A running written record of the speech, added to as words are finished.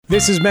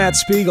This is Matt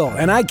Spiegel,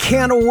 and I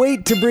can't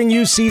wait to bring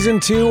you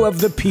Season 2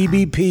 of the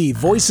PBP,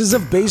 Voices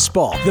of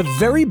Baseball. The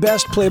very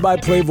best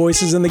play-by-play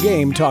voices in the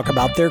game talk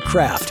about their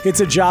craft. It's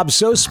a job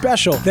so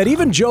special that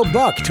even Joe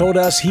Buck told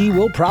us he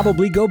will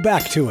probably go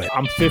back to it.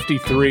 I'm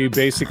 53,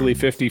 basically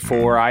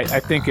 54. I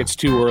think it's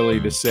too early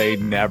to say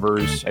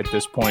nevers at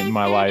this point in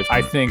my life.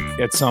 I think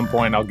at some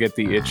point I'll get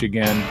the itch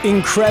again.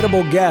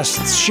 Incredible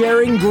guests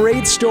sharing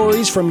great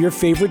stories from your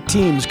favorite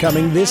teams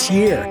coming this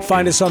year.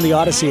 Find us on the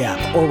Odyssey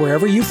app or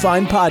wherever you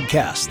find podcasts.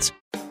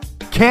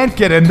 Can't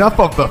get enough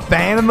of the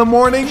Fan in the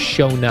morning?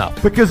 Shown up.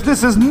 Because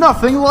this is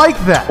nothing like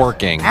that.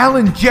 Working. Al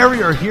and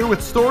Jerry are here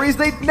with stories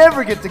they'd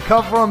never get to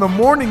cover on the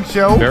morning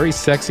show. Very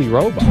sexy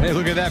robot. Hey,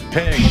 look at that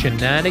pig.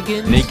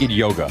 Shenanigans. Naked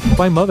yoga.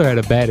 My mother had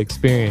a bad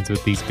experience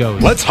with these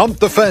ghosts. Let's hump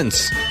the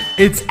fence.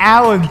 It's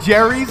Al and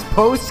Jerry's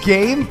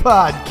Postgame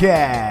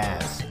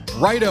Podcast.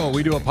 Righto,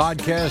 we do a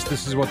podcast.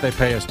 This is what they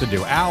pay us to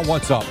do. Al,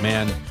 what's up,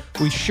 man?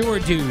 We sure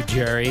do,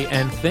 Jerry.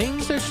 And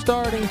things are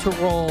starting to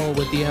roll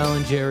with the Al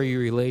and Jerry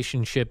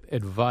relationship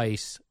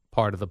advice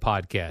part of the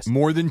podcast.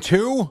 More than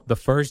two? The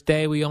first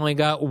day, we only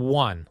got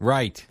one.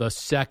 Right. The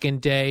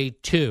second day,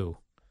 two.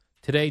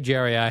 Today,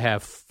 Jerry, I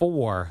have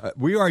four.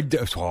 We are...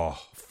 So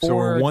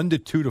we're 1 to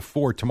 2 to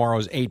 4.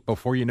 Tomorrow's 8.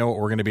 Before you know it,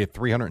 we're going to be at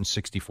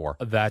 364.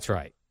 That's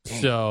right.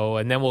 So,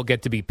 and then we'll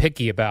get to be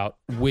picky about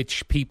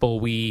which people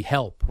we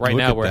help. Right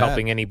now, we're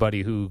helping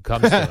anybody who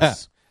comes to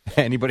us.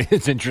 Anybody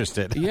that's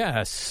interested.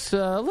 Yes.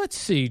 Let's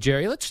see,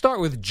 Jerry. Let's start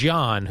with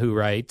John, who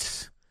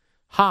writes,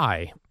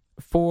 "Hi.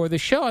 For the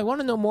show, I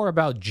want to know more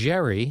about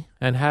Jerry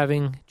and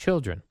having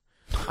children.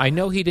 I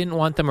know he didn't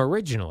want them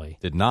originally.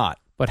 Did not.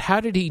 But how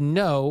did he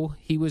know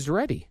he was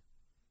ready?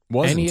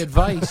 Wasn't. Any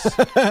advice?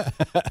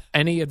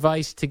 Any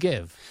advice to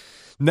give?"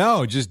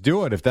 No, just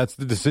do it. If that's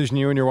the decision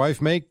you and your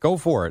wife make, go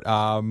for it.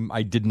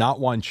 I did not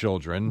want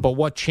children. But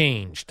what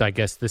changed? I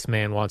guess this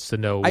man wants to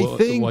know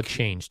what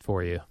changed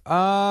for you.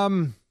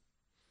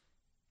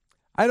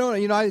 I don't,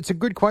 it's a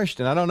good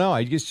question. I don't know.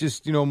 I guess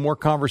just, more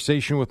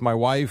conversation with my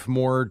wife,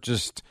 more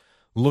just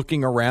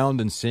looking around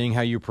and seeing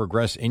how you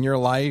progress in your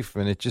life.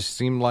 And it just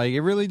seemed like,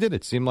 it really did.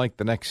 It seemed like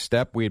the next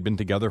step. We had been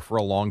together for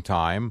a long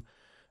time.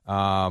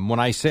 When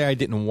I say I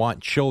didn't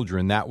want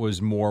children, that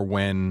was more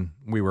when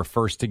we were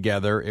first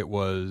together. It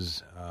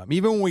was,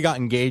 even when we got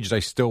engaged, I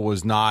still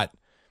was not,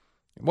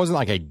 it wasn't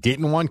like I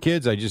didn't want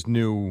kids. I just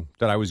knew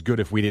that I was good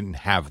if we didn't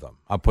have them.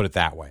 I'll put it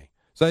that way.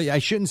 So I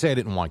shouldn't say I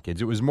didn't want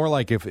kids. It was more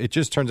like if it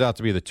just turns out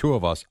to be the two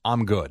of us,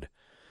 I'm good.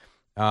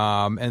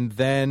 And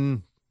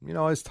then,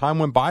 as time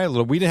went by a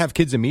little, we didn't have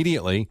kids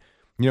immediately.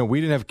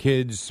 We didn't have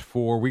kids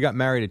we got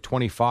married at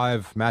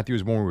 25. Matthew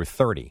was born when we were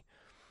 30.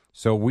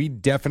 So we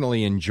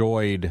definitely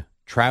enjoyed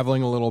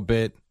traveling a little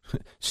bit,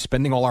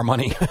 spending all our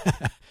money,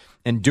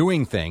 and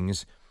doing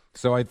things.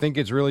 So I think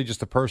it's really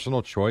just a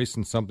personal choice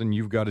and something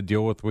you've got to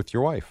deal with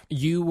your wife.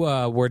 You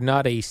were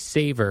not a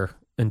saver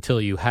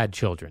until you had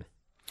children,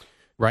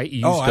 right?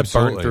 You used to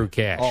absolutely. burn through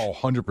cash. Oh,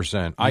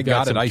 100%. I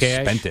got it. I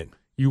spent it.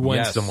 You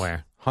went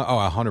somewhere. Oh,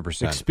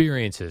 100%.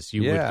 Experiences.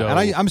 You would go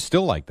and I'm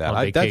still like that.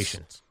 On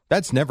vacations.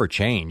 That's never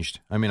changed.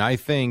 I mean, I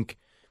think,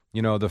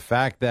 the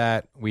fact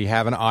that we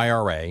have an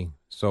IRA,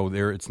 so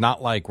it's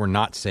not like we're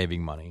not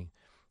saving money.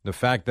 The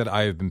fact that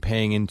I've been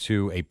paying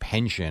into a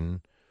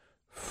pension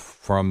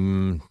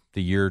from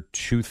the year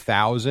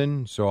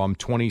 2000, so I'm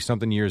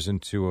 20-something years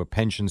into a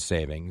pension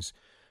savings.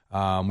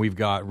 We've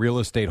got real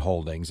estate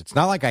holdings. It's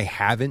not like I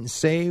haven't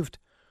saved,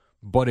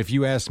 but if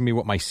you ask me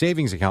what my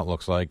savings account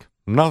looks like,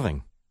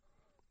 nothing.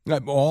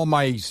 All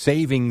my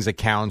savings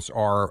accounts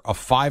are a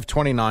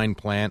 529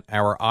 plan,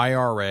 our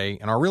IRA,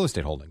 and our real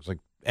estate holdings,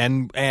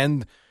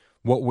 and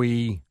what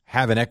we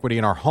have in equity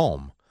in our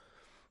home.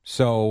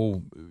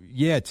 So,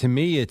 yeah, to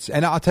me,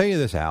 and I'll tell you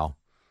this, Al,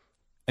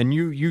 and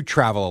you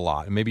travel a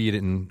lot, and maybe you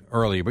didn't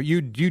earlier, but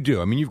you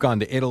do. I mean, you've gone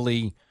to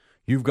Italy,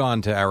 you've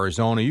gone to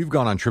Arizona, you've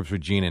gone on trips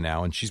with Gina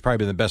now, and she's probably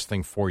been the best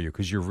thing for you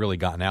because you've really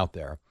gotten out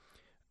there.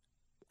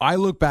 I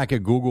look back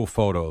at Google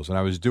Photos, and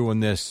I was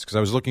doing this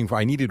because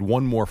I needed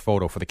one more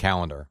photo for the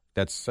calendar.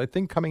 That's, I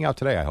think, coming out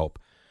today, I hope.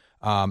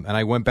 And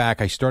I went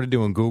back, I started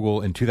doing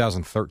Google in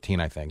 2013,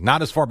 I think.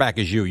 Not as far back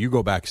as you. You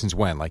go back since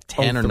when? Like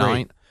 10 or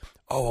 9?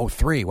 Oh,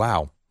 03.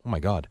 Wow. Oh, my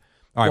God.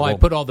 All right, well, I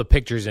put all the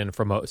pictures in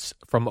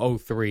from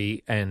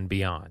 03 and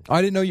beyond.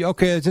 I didn't know you.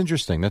 Okay, that's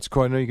interesting. That's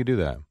cool. I didn't know you could do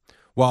that.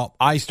 Well,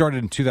 I started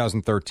in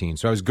 2013,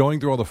 so I was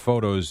going through all the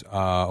photos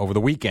over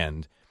the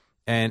weekend,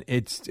 and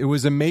it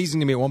was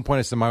amazing to me. At one point,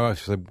 I said to my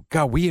wife,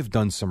 God, we have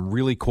done some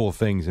really cool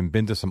things and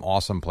been to some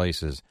awesome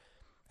places.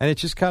 And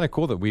it's just kind of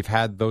cool that we've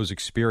had those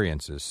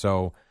experiences.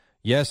 So,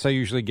 yes, I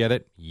usually get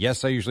it.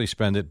 Yes, I usually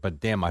spend it,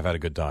 but damn, I've had a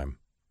good time.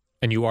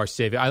 And you are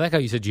saving. I like how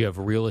you said you have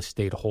real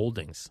estate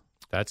holdings.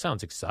 That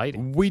sounds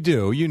exciting. We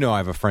do. I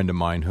have a friend of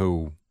mine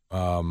who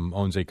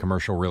owns a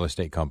commercial real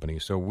estate company.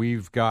 So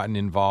we've gotten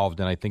involved,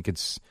 and I think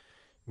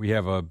we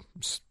have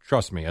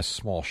trust me, a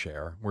small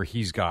share where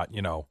he's got,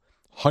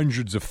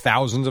 hundreds of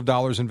thousands of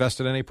dollars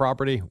invested in a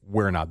property.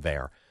 We're not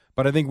there.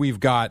 But I think we've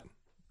got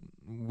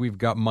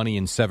money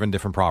in 7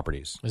 different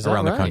properties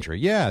around the country.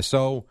 Yeah.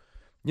 So,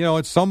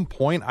 at some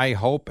point, I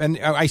hope, and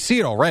I see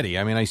it already.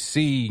 I mean, I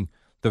see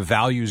the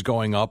values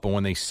going up, and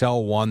when they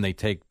sell one, they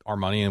take our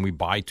money and we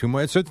buy too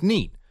much. So it's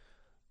neat.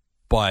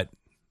 But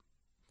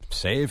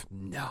save?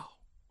 No.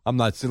 I'm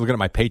not looking at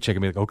my paycheck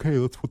and be like, okay,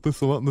 let's put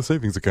this in the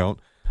savings account.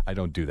 I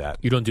don't do that.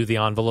 You don't do the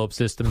envelope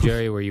system,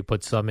 Jerry, where you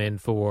put some in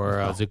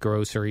for the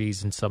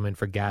groceries and some in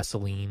for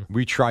gasoline?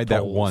 We tried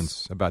that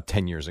once about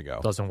 10 years ago.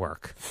 Doesn't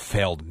work.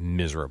 Failed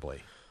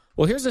miserably.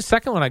 Well, here's the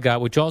second one I got,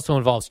 which also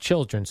involves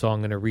children, so I'm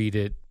going to read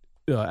it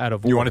out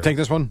of order. You want to take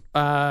this one?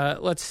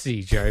 Let's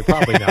see, Jerry.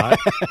 Probably not.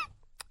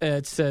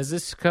 It says,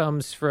 this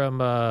comes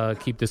from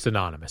Keep This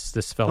Anonymous.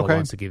 This fellow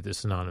wants to keep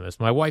this anonymous.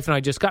 My wife and I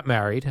just got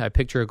married. I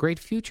picture a great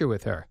future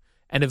with her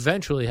and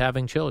eventually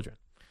having children.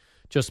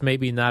 Just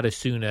maybe not as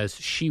soon as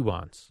she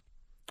wants.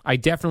 I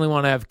definitely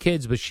want to have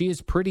kids, but she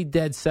is pretty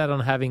dead set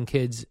on having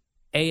kids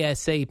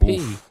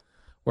ASAP,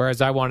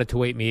 whereas I wanted to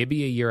wait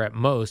maybe a year at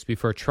most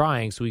before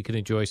trying so we could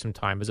enjoy some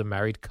time as a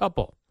married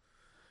couple.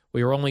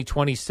 We are only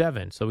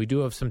 27, so we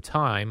do have some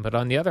time, but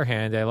on the other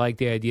hand, I like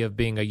the idea of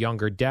being a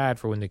younger dad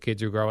for when the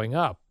kids are growing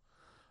up.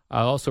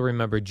 I also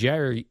remember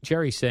Jerry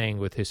saying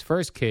with his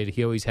first kid,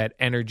 he always had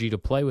energy to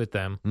play with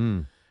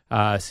them.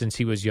 Since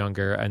he was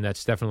younger, and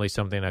that's definitely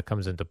something that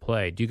comes into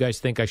play. Do you guys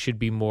think I should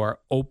be more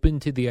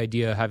open to the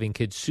idea of having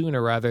kids sooner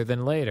rather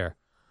than later?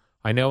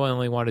 I know I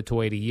only wanted to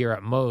wait a year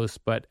at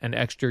most, but an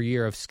extra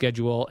year of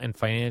schedule and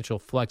financial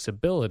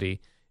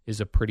flexibility is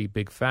a pretty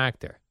big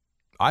factor.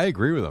 I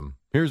agree with him.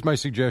 Here's my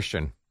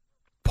suggestion.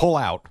 Pull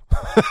out.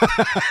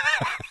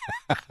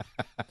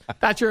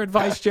 That's your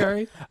advice,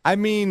 Jerry? I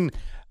mean,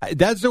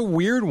 that's a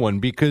weird one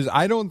because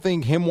I don't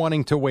think him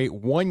wanting to wait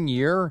 1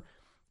 year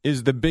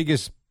is the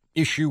biggest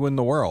issue in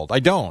the world.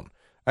 I don't.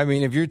 I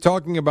mean, if you're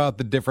talking about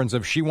the difference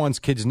of she wants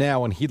kids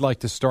now and he'd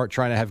like to start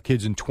trying to have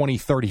kids in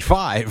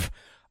 2035,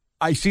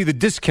 I see the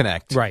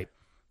disconnect. Right.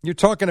 You're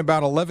talking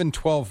about 11,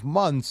 12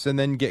 months and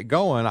then get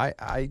going.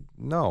 I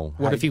no.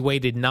 What if he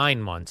waited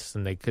 9 months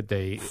and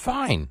they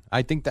Fine.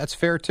 I think that's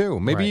fair too.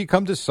 Maybe you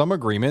come to some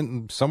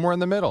agreement somewhere in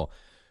the middle.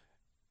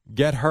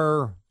 Get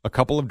her a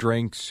couple of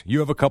drinks, you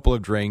have a couple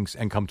of drinks,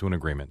 and come to an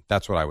agreement.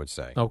 That's what I would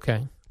say.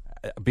 Okay.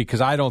 Because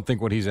I don't think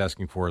what he's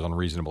asking for is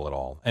unreasonable at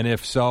all. And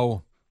if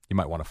so, you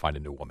might want to find a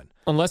new woman.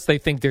 Unless they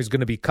think there's going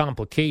to be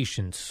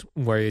complications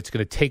where it's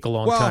going to take a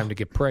long time to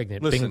get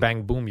pregnant. Listen, Bing,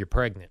 bang, boom, you're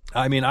pregnant.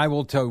 I mean, I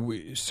will tell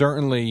you,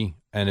 certainly,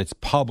 and it's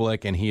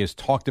public, and he has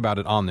talked about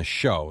it on the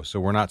show, so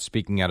we're not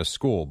speaking out of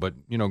school. But,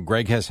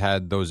 Greg has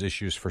had those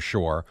issues for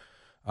sure.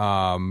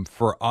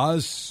 For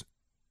us,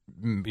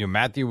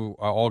 Matthew,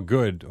 all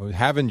good.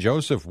 Having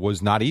Joseph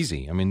was not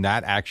easy. I mean,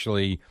 that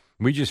actually,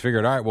 we just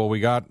figured, all right, well, we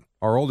got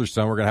our older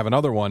son, we're going to have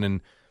another one,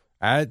 and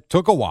it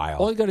took a while.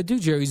 All you got to do,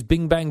 Jerry, is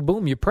bing, bang,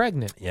 boom, you're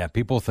pregnant. Yeah,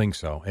 people think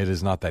so. It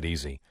is not that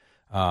easy.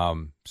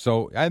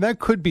 So that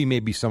could be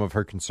maybe some of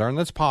her concern.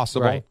 That's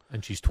possible. Right,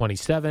 and she's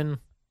 27.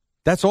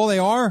 That's all they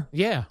are?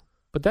 Yeah,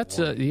 but that's,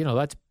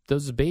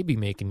 those are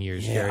baby-making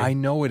years, Yeah, Jerry. I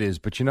know it is.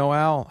 But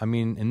Al, I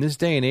mean, in this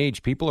day and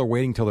age, people are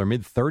waiting till their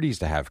mid-30s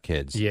to have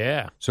kids.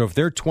 Yeah. So if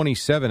they're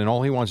 27 and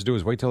all he wants to do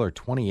is wait till they're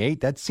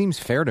 28, that seems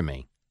fair to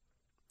me.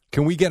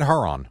 Can we get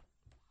her on?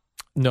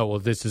 No, well,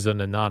 this is an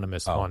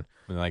anonymous one.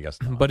 I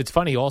guess not. But it's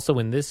funny, also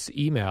in this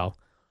email,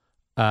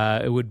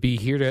 it would be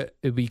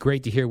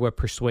great to hear what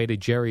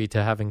persuaded Jerry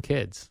to having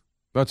kids.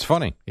 That's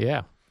funny.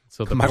 Yeah.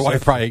 So My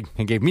wife probably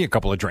gave me a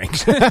couple of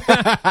drinks.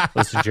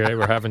 Listen, Jerry,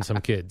 we're having some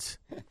kids.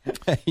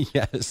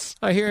 Yes.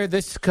 I hear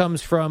this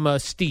comes from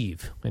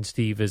Steve, and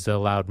Steve has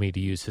allowed me to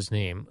use his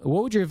name.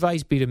 What would your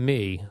advice be to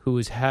me, who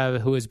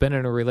has been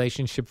in a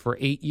relationship for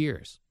 8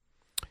 years?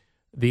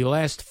 The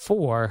last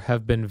 4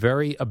 have been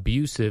very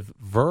abusive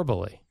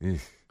verbally.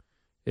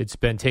 It's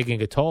been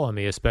taking a toll on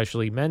me,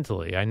 especially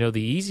mentally. I know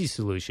the easy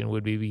solution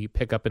would be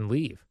pick up and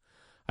leave.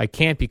 I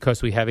can't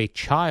because we have a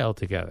child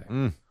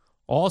together.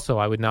 Also,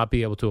 I would not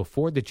be able to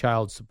afford the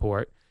child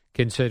support,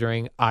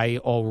 considering I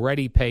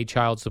already pay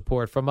child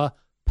support from a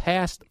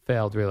past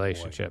failed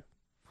relationship.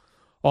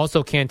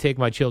 Also, can't take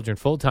my children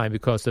full-time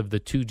because of the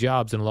 2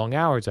 jobs and long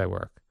hours I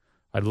work.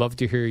 I'd love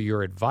to hear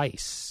your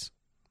advice.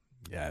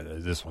 Yeah,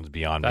 this one's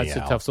beyond That's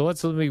me, a tough. So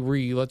let's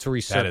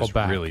recircle that is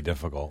back. really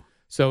difficult.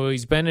 So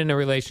he's been in a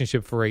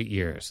relationship for 8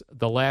 years.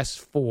 The last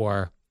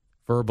 4,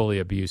 verbally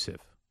abusive.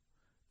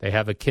 They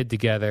have a kid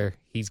together.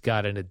 He's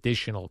got an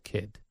additional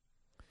kid.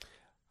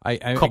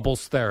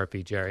 Couples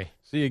therapy, Jerry.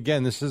 See,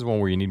 again, this is one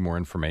where you need more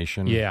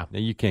information. Yeah.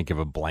 You can't give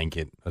a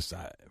blanket.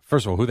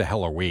 First of all, who the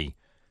hell are we?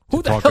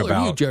 Who the hell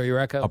are you, Jerry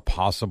Recco? A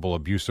possible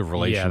abusive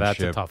relationship. Yeah,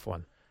 that's a tough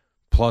one.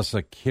 Plus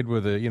a kid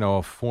with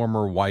a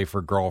former wife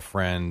or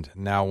girlfriend.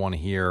 Now want to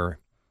hear,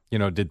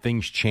 did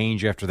things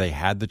change after they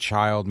had the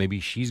child? Maybe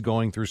she's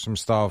going through some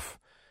stuff.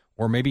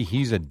 Or maybe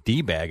he's a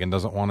D-bag and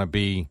doesn't want to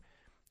be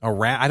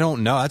around. I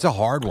don't know. That's a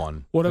hard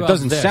one. What about it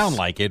doesn't this? sound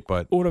like it,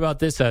 but. What about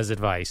this as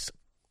advice?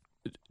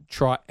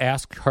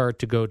 Ask her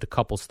to go to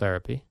couples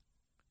therapy.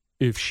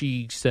 If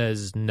she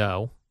says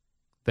no,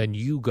 then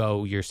you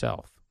go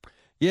yourself.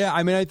 Yeah,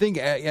 I mean, I think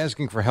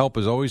asking for help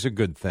is always a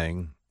good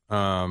thing.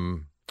 A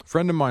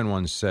friend of mine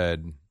once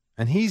said,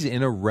 and he's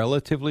in a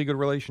relatively good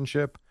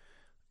relationship,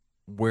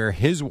 where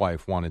his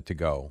wife wanted to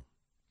go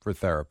for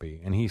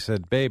therapy. And he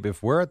said, babe,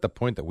 if we're at the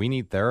point that we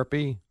need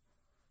therapy,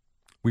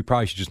 we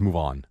probably should just move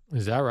on.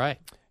 Is that right?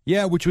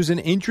 Yeah, which was an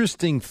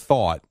interesting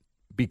thought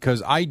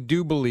because I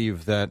do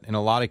believe that in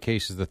a lot of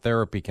cases the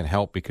therapy can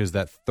help because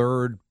that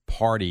third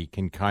party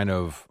can kind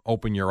of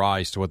open your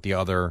eyes to what the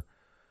other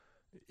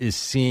is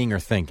seeing or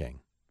thinking.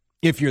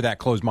 If you're that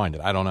closed-minded,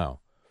 I don't know.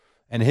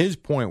 And his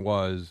point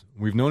was,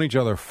 we've known each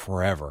other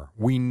forever.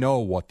 We know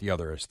what the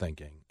other is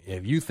thinking.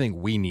 If you think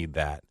we need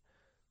that,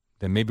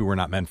 then maybe we're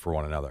not meant for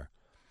one another.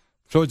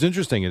 So it's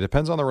interesting. It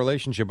depends on the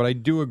relationship, but I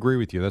do agree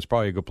with you. That's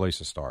probably a good place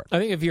to start. I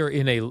think if you're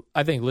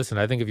I think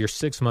if you're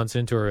 6 months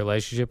into a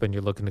relationship and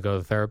you're looking to go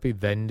to therapy,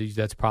 then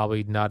that's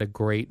probably not a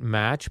great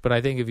match. But I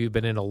think if you've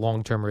been in a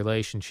long-term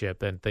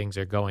relationship and things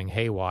are going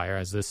haywire,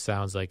 as this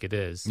sounds like it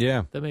is,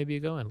 yeah, then maybe you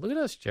go in. Look at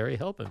us, Jerry,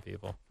 helping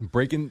people.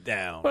 Breaking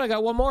down. But I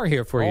got one more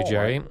here for you,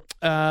 Jerry.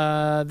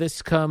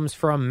 This comes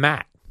from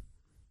Matt.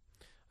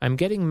 I'm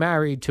getting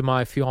married to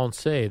my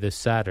fiancée this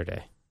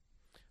Saturday.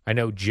 I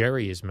know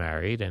Jerry is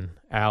married, and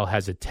Al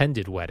has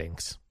attended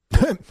weddings.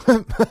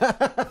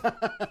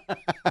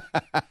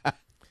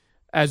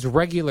 As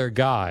regular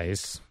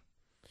guys,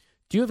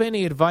 do you have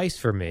any advice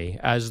for me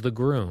as the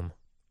groom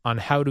on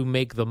how to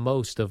make the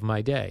most of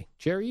my day?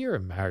 Jerry, you're a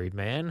married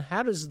man.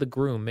 How does the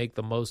groom make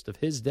the most of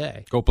his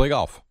day? Go play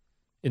golf.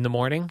 In the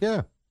morning?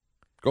 Yeah.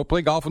 Go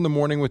play golf in the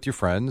morning with your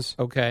friends.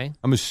 Okay.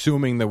 I'm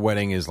assuming the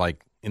wedding is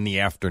like in the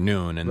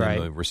afternoon, and then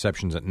the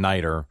reception's at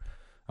night, or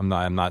I'm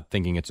not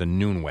thinking it's a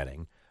noon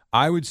wedding.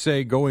 I would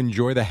say go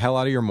enjoy the hell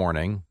out of your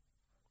morning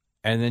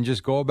and then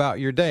just go about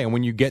your day. And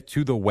when you get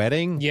to the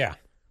wedding,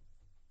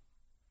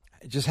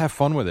 just have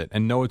fun with it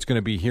and know it's going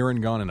to be here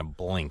and gone in a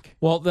blink.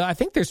 Well, I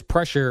think there's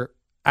pressure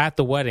at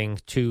the wedding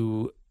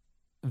to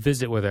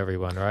visit with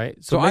everyone,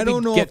 right? So I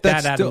don't know get if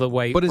that's that still, out of the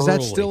way. But is early.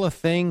 that still a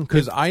thing?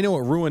 Because I know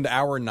it ruined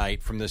our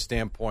night from the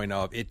standpoint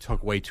of it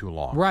took way too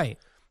long. Right.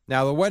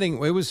 Now, the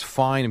wedding, it was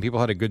fine and people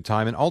had a good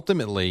time. And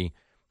ultimately,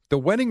 the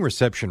wedding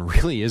reception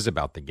really is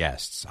about the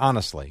guests,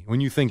 honestly,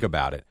 when you think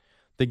about it.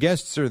 The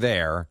guests are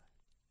there,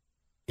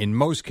 in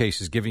most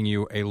cases, giving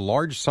you a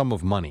large sum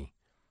of money.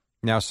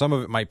 Now, some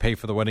of it might pay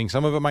for the wedding,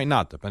 some of it might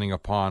not, depending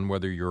upon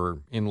whether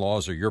your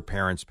in-laws or your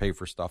parents pay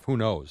for stuff. Who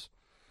knows?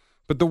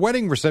 But the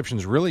wedding reception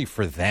is really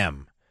for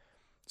them.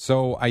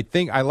 So I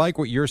think I like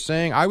what you're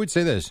saying. I would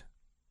say this.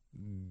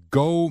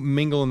 Go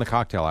mingle in the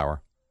cocktail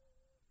hour,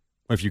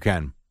 if you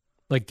can.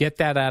 Like, get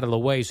that out of the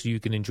way so you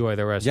can enjoy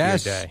the rest of your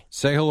day.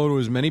 Say hello to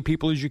as many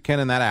people as you can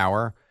in that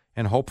hour,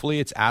 and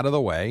hopefully it's out of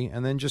the way,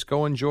 and then just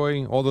go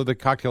enjoy, although the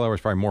cocktail hour is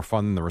probably more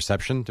fun than the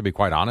reception, to be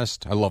quite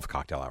honest. I love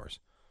cocktail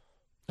hours.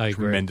 I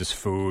agree. Tremendous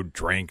food,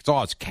 drink.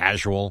 It's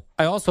casual.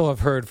 I also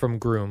have heard from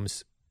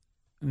grooms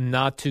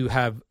not to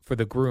have, for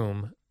the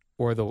groom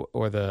or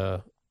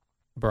the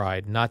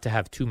bride, not to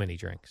have too many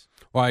drinks.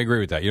 Well, I agree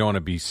with that. You don't want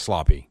to be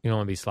sloppy. You don't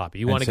want to be sloppy.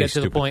 You And want to say get to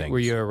the stupid point where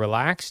things. you're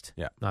relaxed,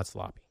 Yeah. not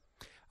sloppy.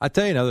 I'll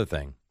tell you another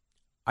thing.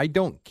 I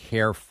don't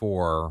care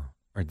for,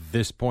 at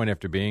this point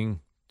after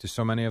being to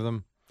so many of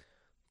them,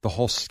 the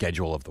whole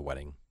schedule of the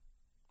wedding.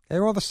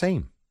 They're all the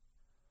same.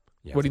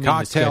 What do you mean the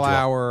cocktail schedule?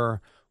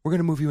 hour. We're going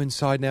to move you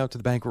inside now to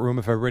the banquet room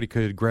if everybody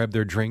could grab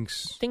their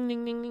drinks. Ding,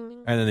 ding, ding, ding,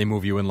 ding. And then they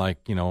move you in like,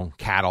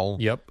 cattle.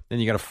 Yep. Then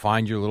you got to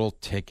find your little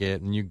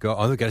ticket and you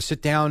go, we got to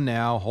sit down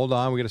now. Hold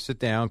on. We got to sit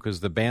down because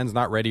the band's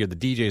not ready or the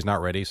DJ's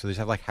not ready. So they just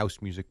have like house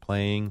music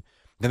playing.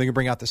 Then they can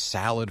bring out the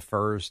salad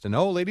first. And,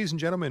 ladies and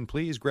gentlemen,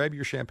 please grab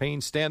your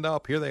champagne. Stand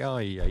up. Here they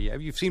are. Yeah.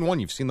 You've seen one.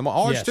 You've seen them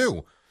all. Yes. Ours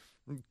too.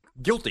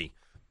 Guilty.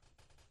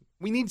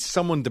 We need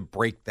someone to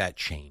break that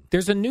chain.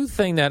 There's a new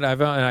thing that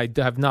I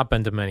have not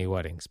been to many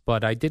weddings,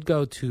 but I did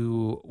go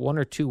to one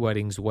or two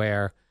weddings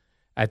where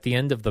at the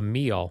end of the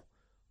meal,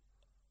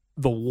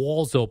 the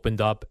walls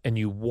opened up and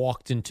you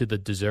walked into the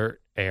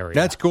dessert area.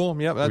 That's cool.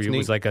 Yep, that's It neat.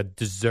 was like a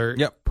dessert,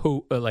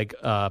 like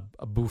a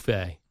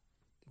buffet.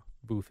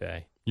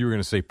 Buffet. You were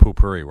going to say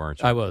poo-pourri, weren't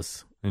you? I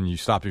was. And you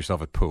stopped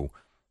yourself at poo.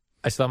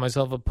 I stopped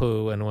myself a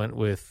poo and went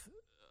with,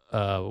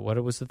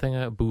 what was the thing?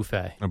 A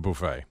buffet. A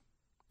buffet.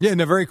 Yeah, and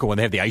they're very cool. And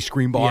they have the ice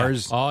cream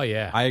bars. Yeah. Oh,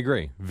 yeah. I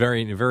agree.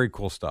 Very, very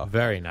cool stuff.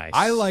 Very nice.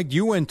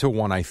 You went to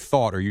one, I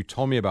thought, or you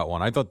told me about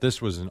one. I thought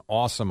this was an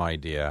awesome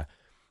idea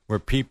where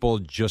people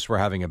just were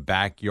having a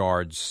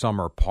backyard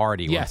summer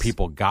party. Yes. When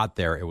people got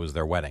there, it was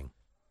their wedding,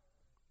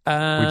 which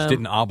Um,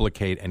 didn't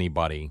obligate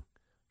anybody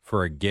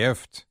for a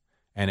gift.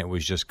 And it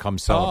was just come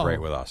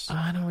celebrate with us.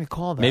 I don't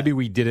recall that. Maybe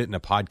we did it in a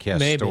podcast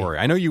Maybe. story.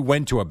 I know you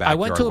went to a backyard I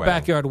went to a wedding.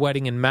 backyard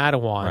wedding in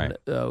Mattawan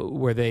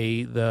where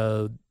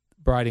the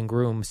bride and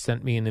groom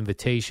sent me an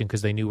invitation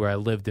because they knew where I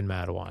lived in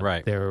Mattawan.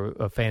 Right. They're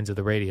fans of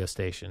the radio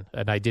station.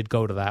 And I did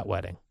go to that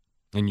wedding.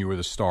 And you were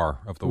the star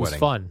of the It was wedding.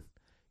 fun.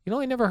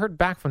 I never heard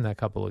back from that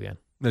couple again.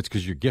 That's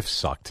because your gift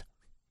sucked.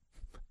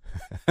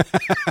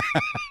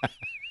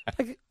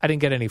 I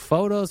didn't get any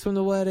photos from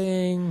the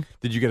wedding.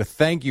 Did you get a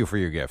thank you for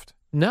your gift?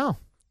 No.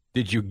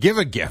 Did you give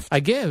a gift?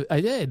 I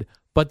did.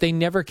 But they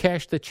never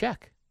cashed the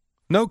check.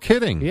 No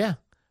kidding. Yeah.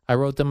 I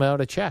wrote them out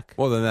a check.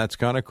 Well, then that's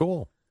kind of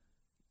cool.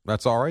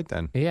 That's all right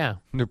then. Yeah.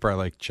 They're probably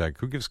like, check.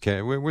 Who gives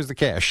cash? Where's the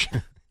cash?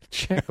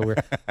 check. We're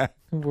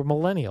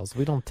millennials.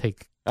 We don't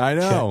take I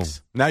know.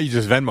 checks. Now you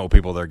just Venmo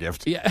people their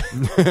gift. Yeah.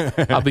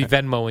 I'll be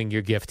Venmoing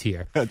your gift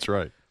here. That's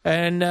right.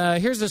 And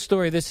here's the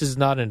story. This is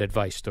not an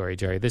advice story,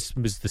 Jerry. This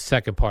was the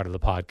second part of the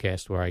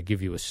podcast where I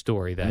give you a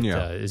story that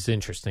is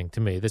interesting to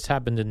me. This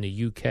happened in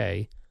the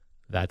UK.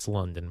 That's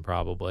London,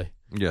 probably.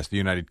 Yes, the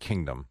United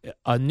Kingdom.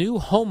 A new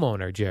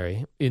homeowner,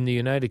 Jerry, in the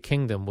United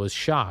Kingdom was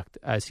shocked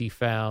as he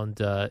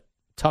found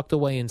tucked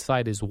away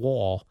inside his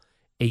wall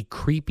a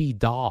creepy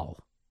doll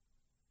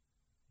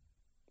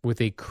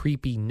with a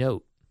creepy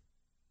note.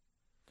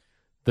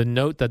 The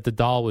note that the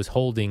doll was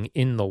holding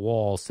in the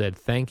wall said,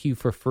 "Thank you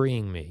for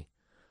freeing me.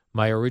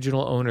 My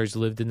original owners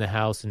lived in the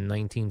house in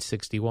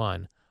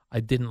 1961. I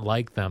didn't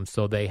like them,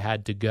 so they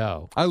had to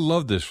go. I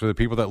love this for the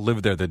people that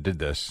lived there that did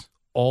this.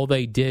 All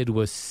they did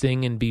was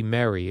sing and be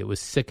merry. It was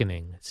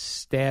sickening.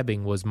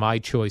 Stabbing was my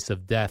choice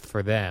of death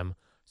for them,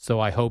 so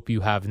I hope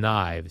you have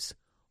knives.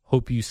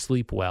 Hope you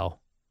sleep well."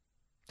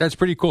 That's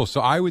pretty cool.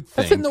 So I would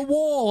think That's in the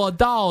wall, a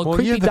doll, a well,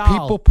 creepy yeah, the doll.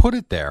 people put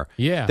it there.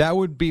 Yeah. That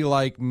would be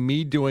like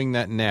me doing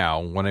that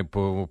now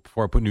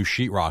before I put new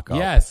sheetrock up.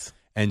 Yes.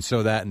 And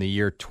so that in the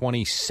year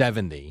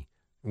 2070,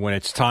 when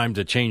it's time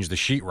to change the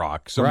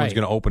sheetrock, someone's Right.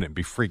 going to open it and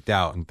be freaked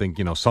out and think,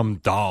 some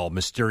doll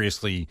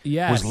mysteriously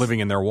Yes. was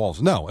living in their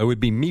walls. No, it would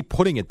be me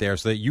putting it there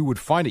so that you would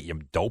find it, you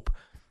dope.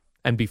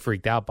 And be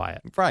freaked out by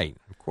it. Right,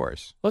 of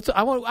course.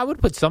 I would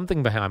put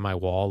something behind my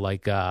wall,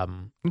 like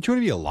Don't you want to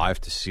be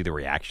alive to see the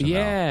reaction?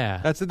 Yeah.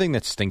 Though? That's the thing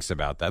that stinks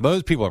about that.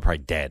 Those people are probably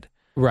dead.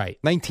 right,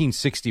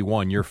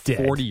 1961, you're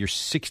Dead. 40, you're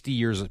 60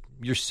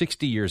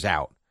 years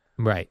out.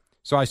 right,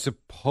 So I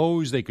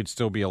suppose they could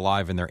still be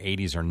alive in their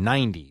 80s or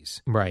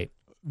 90s. right,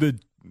 The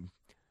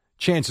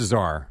chances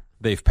are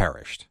they've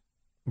perished.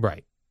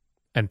 right,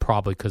 and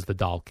probably because the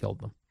doll killed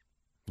them.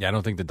 Yeah, I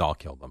don't think the doll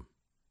killed them.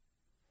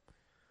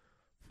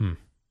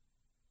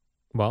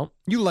 Well,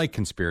 You like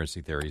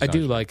conspiracy theories. I don't do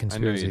you? like I know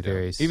conspiracy you do.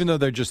 theories. Even though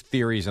they're just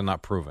theories and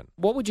not proven.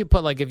 what would you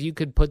put? Like, if you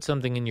could put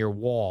something in your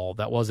wall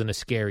that wasn't a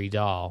scary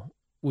doll,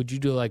 would you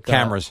do like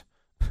Cameras.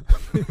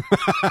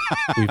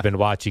 We've been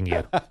watching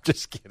you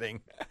Just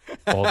kidding.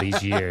 all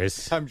these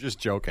years. I'm just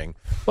joking.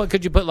 Well,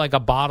 could you put like a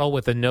bottle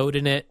with a note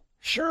in it?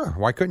 Sure.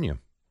 Why couldn't you?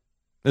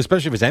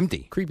 Especially if it's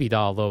empty. Creepy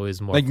doll though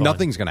is more Like fun.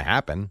 nothing's going to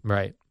happen.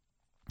 Right.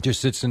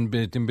 Just sits in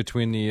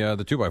between the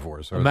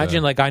 2x4s. or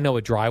Imagine the- like I know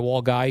a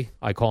drywall guy.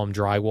 I call him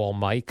Drywall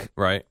Mike.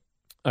 Right.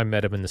 I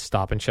met him in the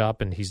Stop and Shop,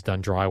 and he's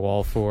done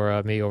drywall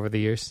for me over the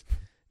years.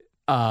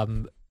 What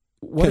And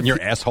if your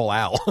asshole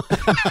Al.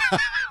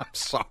 I'm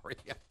sorry.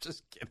 I'm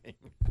just kidding.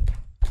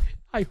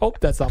 I hope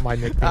that's not my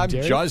nickname, I'm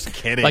Jerry. just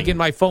kidding. Like in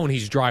my phone,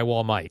 he's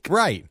Drywall Mike.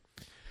 Right.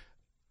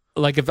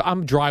 Like if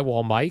I'm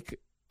Drywall Mike,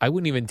 I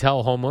wouldn't even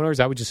tell homeowners.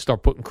 I would just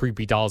start putting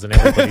creepy dolls in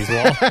everybody's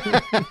wall.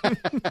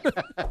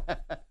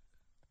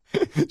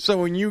 So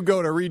when you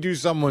go to redo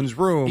someone's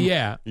room,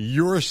 Yeah.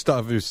 your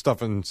stuff is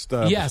stuffing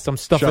stuff. Yes, I'm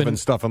stuffing shoving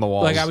stuff on the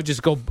walls. Like I would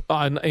just go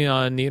on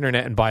the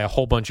internet and buy a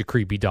whole bunch of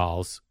creepy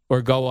dolls,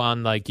 or go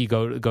on like you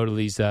go to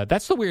these.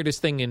 That's the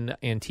weirdest thing in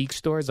antique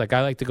stores. Like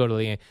I like to go to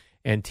the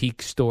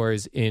antique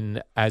stores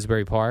in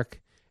Asbury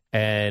Park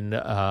and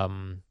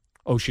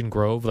Ocean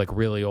Grove, like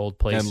really old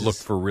places, and look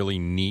for really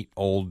neat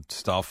old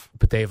stuff.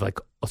 But they have like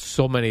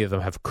so many of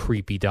them have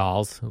creepy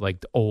dolls,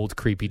 like old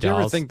creepy Do you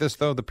dolls. ever think this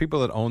though? The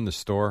people that own the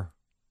store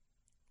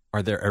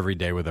are there every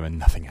day with them, and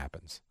nothing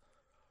happens.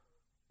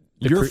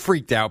 You're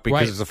freaked out because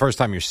Right. it's the first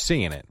time you're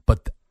seeing it.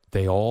 But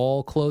they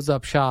all close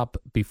up shop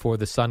before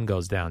the sun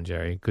goes down,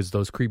 Jerry, because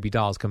those creepy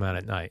dolls come out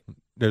at night.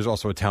 There's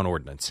also a town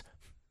ordinance.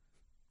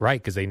 Right,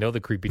 because they know the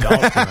creepy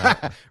dolls come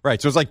out.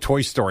 Right, so it's like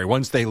Toy Story.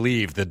 Once they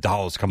leave, the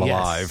dolls come Yes.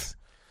 alive.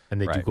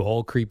 And they Right. do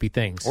all creepy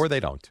things. Or they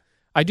don't.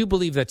 I do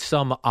believe that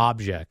some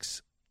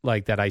objects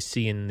like that I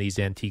see in these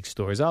antique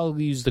stores, I'll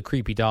use the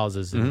creepy dolls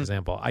as an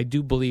example. I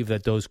do believe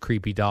that those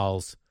creepy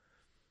dolls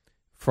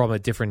from a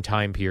different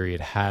time period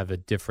have a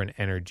different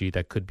energy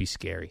that could be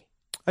scary.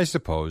 I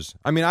suppose.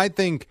 I mean, I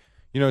think,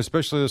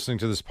 especially listening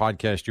to this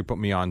podcast you put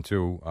me on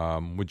to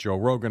with Joe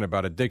Rogan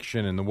about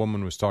addiction, and the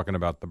woman was talking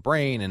about the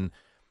brain. And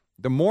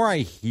the more I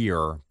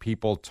hear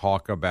people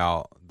talk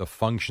about the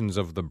functions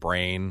of the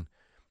brain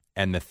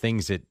and the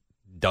things it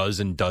does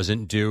and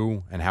doesn't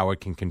do, and how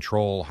it can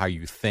control how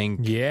you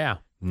think, Yeah.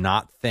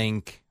 not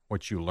think,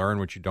 what you learn,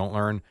 what you don't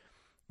learn,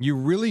 you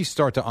really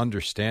start to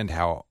understand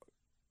how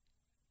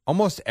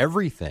almost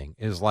everything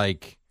is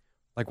like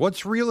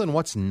what's real and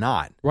what's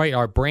not. Right.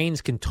 Our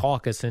brains can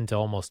talk us into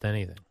almost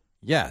anything.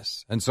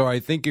 Yes. And so I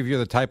think if you're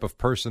the type of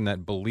person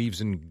that believes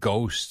in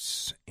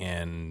ghosts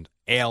and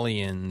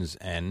aliens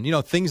and,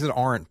 things that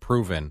aren't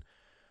proven,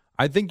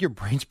 I think your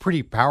brain's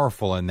pretty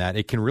powerful in that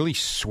it can really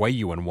sway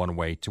you in one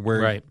way to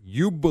where Right.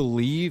 you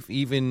believe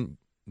even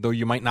though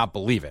you might not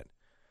believe it.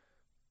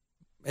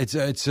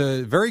 It's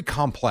a very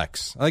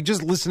complex. Like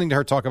just listening to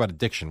her talk about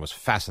addiction was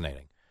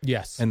fascinating.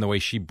 Yes. And the way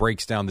she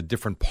breaks down the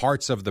different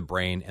parts of the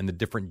brain and the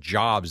different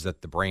jobs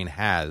that the brain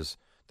has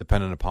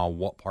depending upon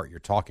what part you're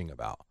talking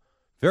about.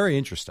 Very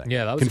interesting.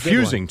 Yeah, that was a good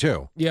confusing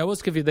too. Yeah, it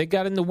was confusing. They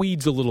got in the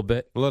weeds a little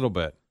bit, A little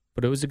bit.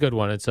 But it was a good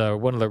one. It's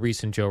one of the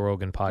recent Joe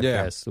Rogan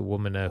podcasts. The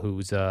woman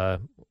who's I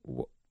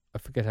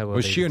forget how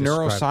was she a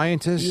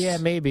neuroscientist? Yeah,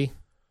 maybe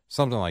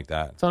something like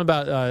that. Something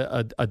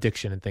about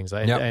addiction and things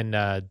like and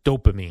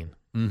dopamine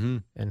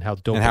and how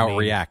dopamine and how it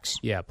reacts.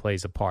 Yeah,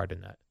 plays a part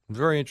in that.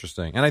 Very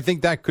interesting, and I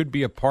think that could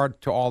be a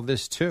part to all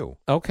this too.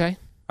 Okay,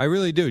 I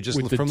really do.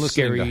 Just with from the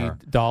listening scary to her.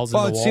 dolls.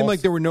 Well, in the it seemed walls.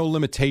 like there were no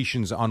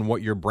limitations on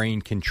what your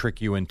brain can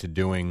trick you into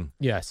doing.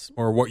 Yes,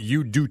 or what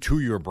you do to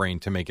your brain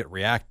to make it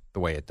react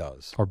the way it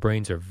does. Our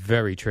brains are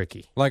very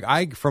tricky.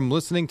 Like from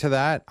listening to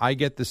that, I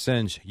get the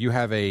sense you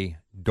have a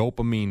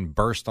dopamine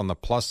burst on the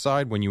plus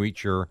side when you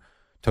eat your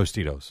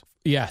Tostitos.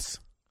 Yes,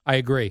 I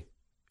agree.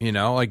 You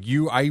know, like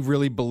I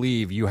really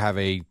believe you have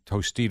a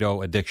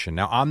Tostito addiction.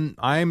 Now,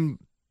 I'm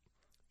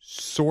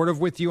sort of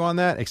with you on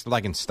that, except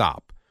I can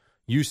stop.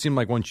 You seem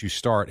like once you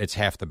start, it's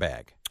half the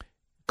bag.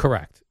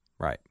 Correct.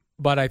 Right.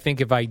 But I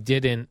think if I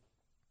didn't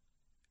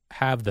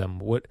have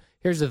them,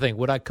 here's the thing.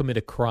 Would I commit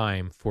a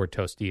crime for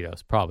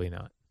Tostitos? Probably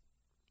not.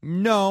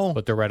 No.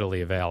 But they're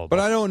readily available. But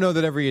I don't know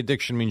that every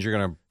addiction means you're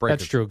going to break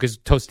That's true, because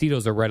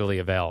Tostitos are readily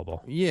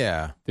available.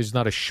 Yeah. There's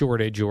not a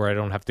shortage or I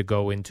don't have to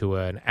go into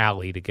an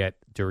alley to get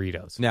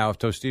Doritos. Now, if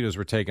Tostitos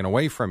were taken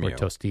away from or you.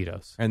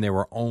 Tostitos. And they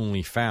were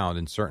only found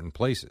in certain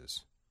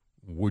places,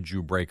 would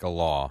you break a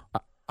law?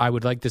 I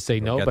would like to say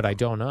no, but I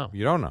don't know.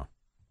 You don't know.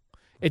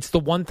 It's the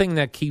one thing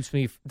that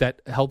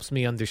that helps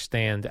me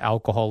understand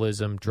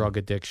alcoholism, drug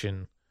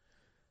addiction.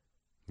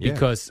 Yeah.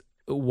 Because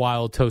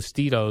while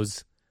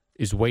Tostitos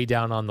is way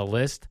down on the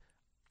list,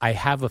 I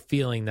have a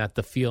feeling that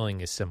the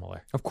feeling is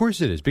similar. Of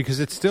course it is, because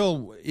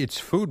it's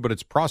food, but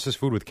it's processed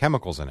food with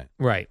chemicals in it.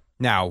 Right.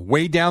 Now,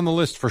 way down the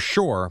list for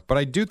sure, but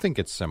I do think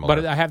it's similar.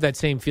 But I have that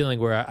same feeling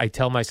where I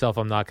tell myself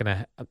I'm not going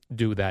to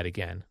do that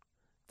again.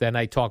 Then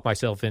I talk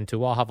myself into,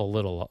 well, I'll have a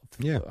little.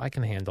 Yeah. I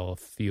can handle a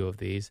few of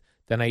these.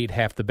 Then I eat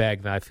half the bag,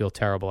 and I feel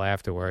terrible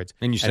afterwards.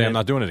 And you say, I'm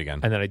not doing it again.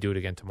 And then I do it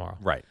again tomorrow.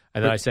 Right.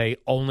 And then I say,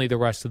 only the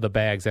rest of the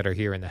bags that are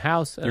here in the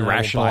house. And you I won't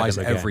buy rationalize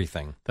them again.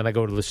 everything. Then I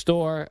go to the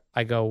store.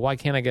 I go, why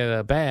can't I get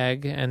a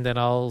bag? And then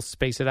I'll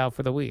space it out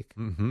for the week.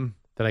 Mm-hmm.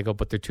 Then I go,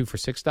 but they're 2 for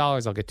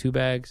 $6. I'll get 2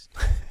 bags.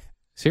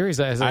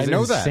 Seriously, I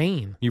know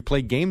insane. That. You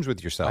play games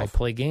with yourself. I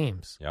play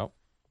games. Yep.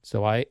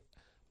 So I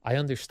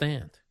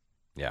understand.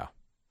 Yeah.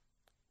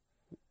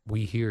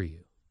 We hear you.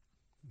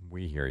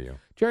 We hear you.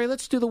 Jerry,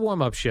 let's do the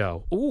warm-up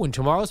show. Ooh, and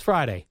tomorrow's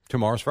Friday.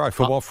 Tomorrow's Friday.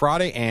 Football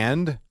Friday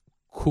and...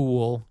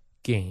 Cool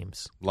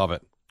games. Love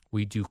it.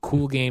 We do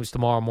cool games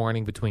tomorrow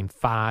morning between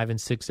 5 and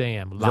 6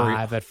 a.m.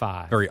 Live at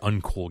 5. Very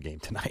uncool game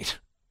tonight.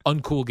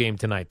 Uncool game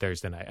tonight,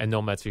 Thursday night. And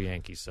no Mets or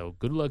Yankees, so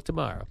good luck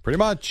tomorrow. Pretty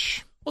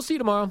much. We'll see you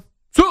tomorrow.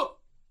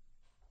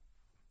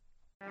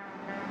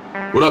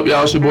 What up,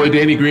 y'all? It's your boy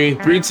Danny Green,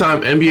 3-time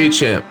NBA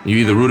champ. You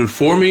either rooted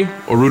for me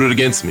or rooted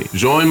against me.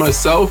 Join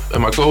myself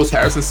and my co-host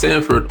Harrison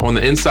Sanford on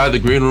the Inside the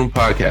Green Room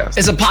podcast.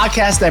 It's a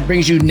podcast that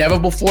brings you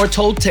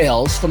never-before-told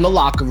tales from the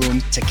locker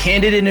room to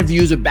candid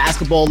interviews with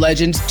basketball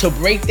legends to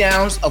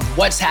breakdowns of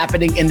what's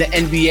happening in the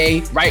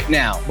NBA right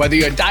now. Whether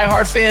you're a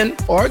diehard fan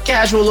or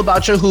casual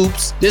about your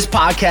hoops, this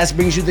podcast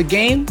brings you the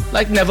game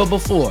like never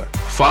before.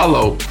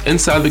 Follow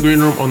Inside the Green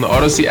Room on the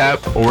Odyssey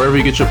app or wherever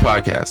you get your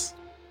podcasts.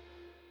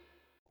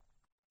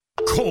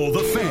 Call the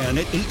Fan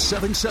at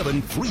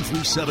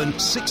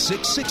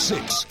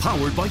 877-337-6666.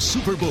 Powered by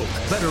Superbook.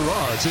 Better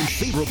odds and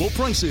favorable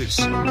prices.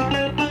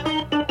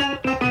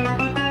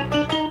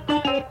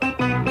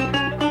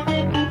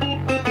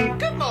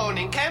 Good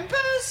morning,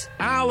 campers.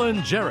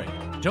 Alan Jerry.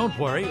 Don't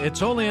worry,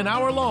 it's only an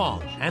hour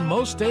long, and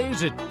most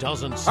days it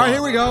doesn't suck. All right,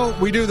 here we go.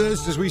 We do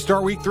this as we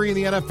start week 3 in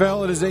the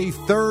NFL. It is a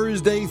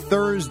Thursday.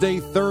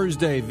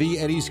 The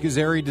Eddie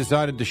Schizzeri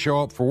decided to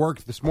show up for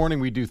work this morning.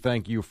 We do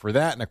thank you for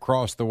that. And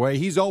across the way,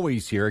 he's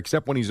always here,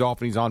 except when he's off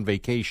and he's on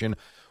vacation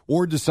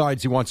or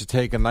decides he wants to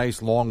take a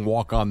nice long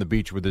walk on the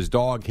beach with his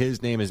dog.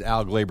 His name is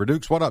Al Glaber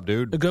Dukes. What up,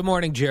 dude? Good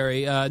morning,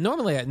 Jerry.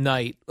 Normally at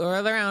night, or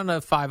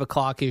around 5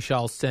 o'clock-ish,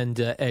 I'll send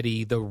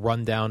Eddie the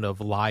rundown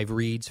of live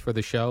reads for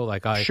the show.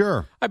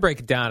 Sure. I break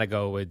it down. I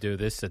go, we do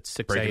this at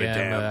 6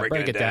 a.m.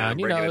 Break it down.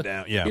 You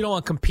Yeah. don't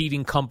want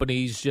competing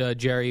companies,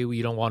 Jerry.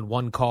 You don't want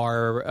one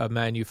car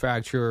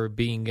manufacturer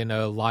being in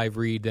a live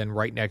read and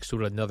right next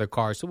to another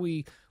car. So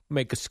we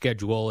make a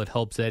schedule. It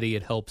helps Eddie.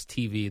 It helps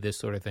TV, this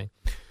sort of thing.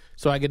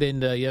 So I get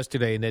in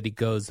yesterday, and Eddie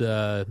goes,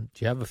 "Did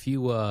you have a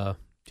few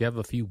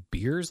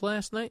beers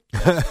last night?"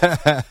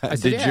 I said,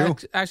 Did you?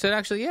 I said,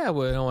 actually, yeah.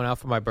 When I went out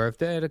for my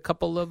birthday, I had a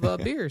couple of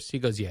beers. He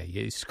goes, "Yeah,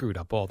 you screwed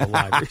up all the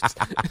live reads."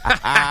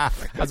 I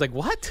was like,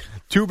 "What?"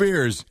 2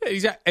 beers.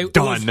 Exactly.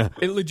 Done.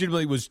 It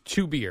legitimately was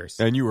 2 beers,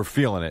 And you were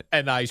feeling it.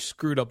 and I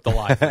screwed up the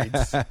live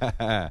reads.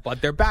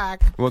 But they're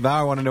back. Well, now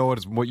I want to know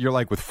what you're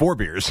like with 4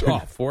 beers. Oh,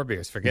 4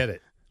 beers, forget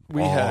it.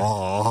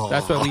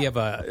 That's why we have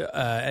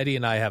Eddie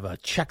and I have a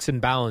checks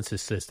and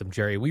balances system,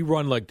 Jerry. We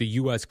run like the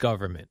U.S.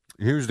 government.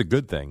 Here's the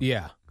good thing.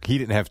 Yeah. He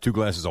didn't have 2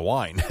 glasses of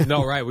wine.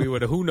 No, right. We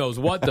would have, who knows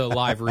what the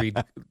live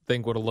read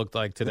thing would have looked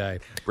like today.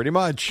 Pretty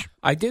much.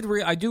 I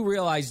do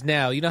realize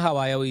now, you know how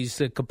I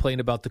always complain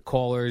about the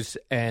callers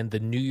and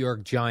the New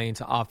York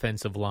Giants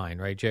offensive line,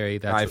 right,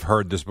 Jerry? I've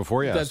heard this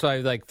before, yes. That's why,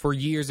 like, for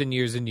years and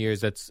years and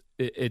years,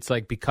 it's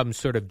like become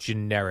sort of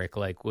generic.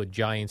 Like, when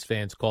Giants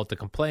fans call to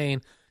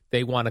complain,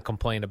 they want to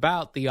complain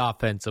about the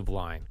offensive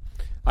line.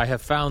 I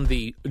have found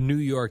the New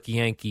York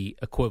Yankee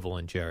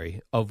equivalent,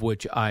 Jerry, of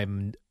which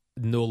I'm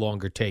no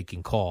longer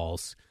taking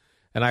calls.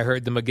 And I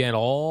heard them again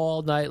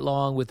all night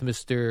long with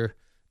Mr.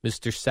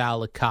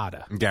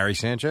 Salicata. Gary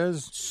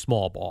Sanchez?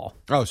 Small ball.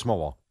 Oh, small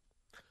ball.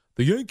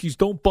 The Yankees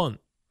don't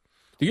bunt.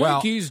 The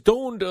Yankees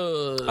don't...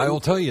 I will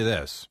tell you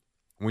this.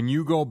 When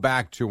you go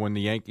back to when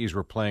the Yankees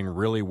were playing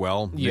really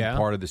well mid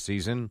part of the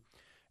season,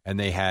 and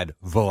they had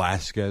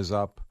Velasquez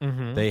up,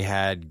 they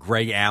had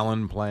Greg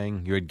Allen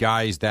playing, you had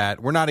guys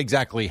that were not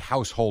exactly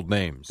household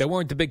names. They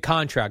weren't the big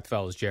contract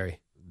fellas, Jerry.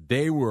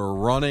 They were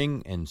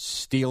running and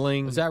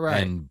stealing Is that right?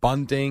 and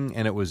bunting,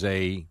 and it's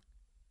a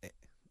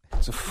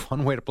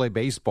fun way to play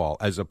baseball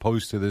as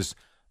opposed to this,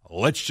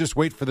 let's just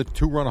wait for the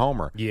 2-run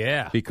homer.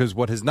 Yeah. Because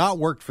what has not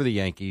worked for the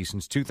Yankees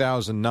since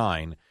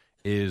 2009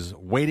 is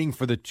waiting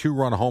for the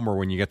 2-run homer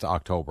when you get to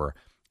October.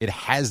 It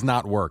has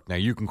not worked. Now,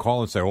 you can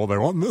call and say, well, they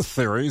won this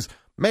series.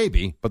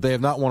 Maybe, but they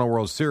have not won a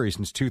World Series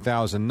since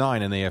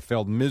 2009, and they have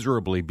failed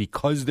miserably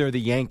because they're the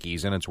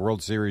Yankees and it's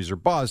World Series or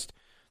bust.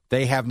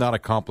 They have not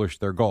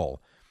accomplished their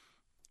goal.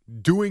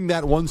 Doing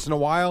that once in a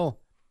while,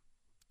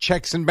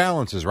 checks and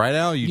balances, right,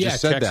 Al? You just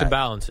said that. Checks and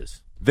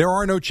balances. There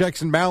are no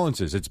checks and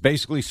balances. It's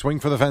basically swing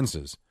for the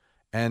fences,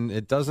 and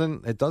it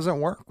doesn't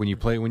work when you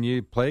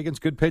play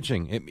against good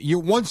pitching. You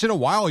once in a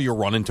while you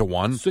run into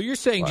one. So you're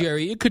saying,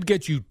 Jerry, it could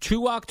get you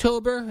to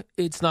October.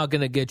 It's not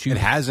going to get you. It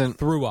hasn't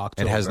through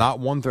October. It has not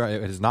won.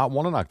 It has not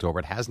won in October.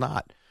 It has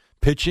not.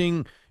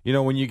 Pitching. You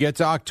know, when you get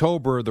to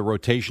October, the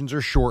rotations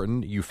are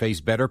shortened. You face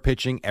better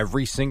pitching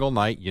every single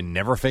night. You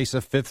never face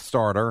a 5th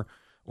starter.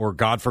 Or,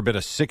 God forbid, a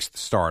 6th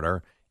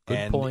starter.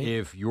 Good point.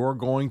 If you're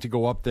going to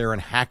go up there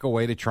and hack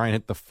away to try and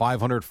hit the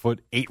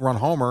 500-foot 8-run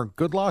homer,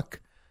 good luck.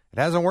 It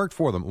hasn't worked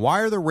for them. Why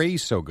are the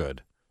Rays so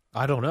good?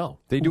 I don't know.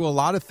 They do a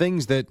lot of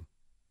things that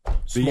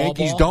the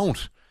Yankees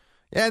don't.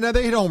 Yeah, now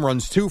they hit home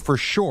runs too, for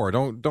sure.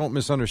 Don't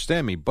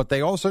misunderstand me. But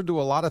they also do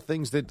a lot of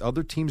things that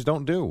other teams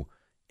don't do.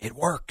 It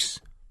works.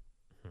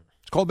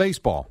 It's called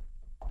baseball.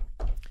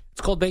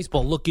 It's called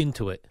baseball. Look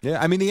into it.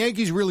 Yeah, I mean, the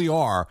Yankees really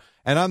are,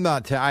 and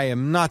I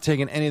am not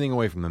taking anything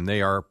away from them.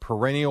 They are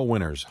perennial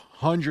winners,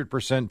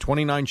 100%,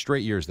 29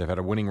 straight years they've had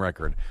a winning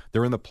record.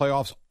 They're in the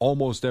playoffs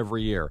almost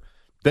every year.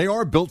 They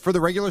are built for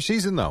the regular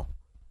season, though.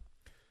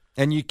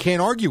 And you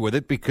can't argue with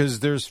it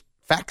because there's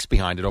facts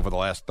behind it over the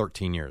last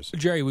 13 years.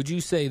 Jerry, would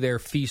you say they're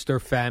feast or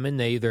famine?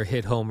 They either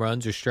hit home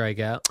runs or strike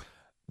out?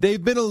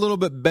 They've been a little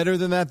bit better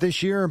than that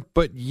this year,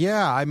 but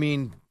yeah, I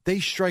mean, they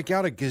strike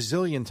out a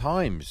gazillion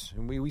times.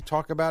 And we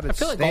talk about it. I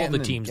feel like all the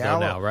teams do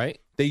now, right?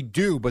 They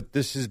do, but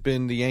this has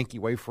been the Yankee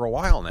way for a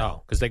while now.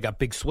 Oh, because they got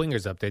big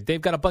swingers up there.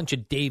 They've got a bunch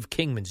of Dave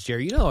Kingmans,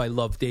 Jerry. You know I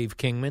love Dave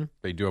Kingman.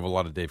 They do have a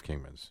lot of Dave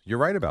Kingmans. You're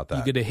right about that.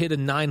 You're going to hit a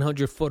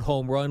 900-foot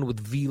home run with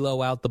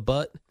velo out the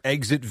butt.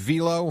 Exit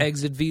velo?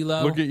 Exit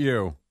velo. Look at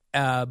you.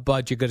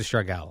 But you're going to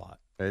strike out a lot.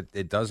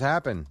 It does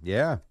happen.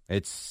 Yeah.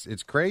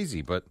 It's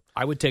crazy, but...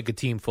 I would take a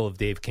team full of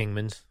Dave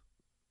Kingmans.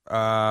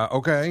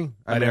 Okay.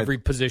 At every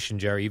position,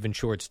 Jerry, even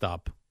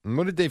shortstop.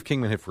 What did Dave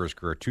Kingman hit for his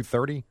career?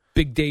 230?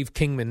 Big Dave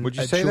Kingman. Would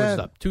you say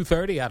shortstop.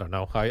 230? I don't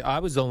know.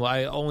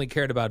 I only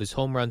cared about his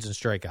home runs and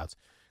strikeouts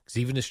because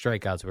even his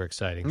strikeouts were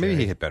exciting. Maybe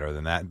Jerry. he hit better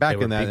than that. They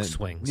were big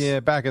swings. Yeah,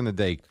 back in the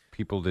day,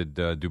 people did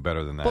do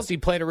better than that. Plus, he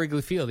played at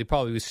Wrigley Field. He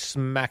probably was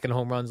smacking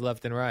home runs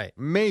left and right.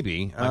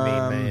 Maybe.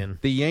 Man.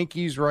 The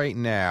Yankees right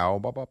now,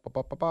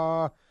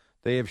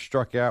 they have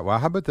struck out. Well,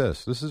 how about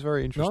this? This is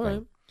very interesting. All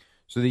right.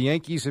 So the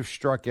Yankees have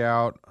struck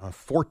out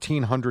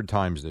 1,400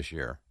 times this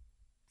year.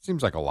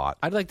 Seems like a lot.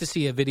 I'd like to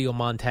see a video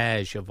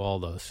montage of all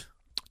those.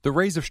 The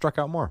Rays have struck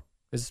out more.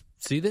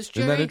 See this,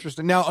 Jerry? Isn't that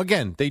interesting? Now,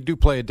 again, they do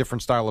play a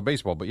different style of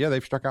baseball, but yeah,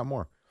 they've struck out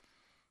more.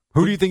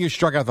 Who do you think has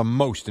struck out the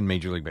most in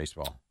Major League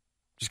Baseball?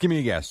 Just give me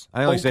a guess.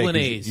 I only Oakland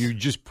say A's. You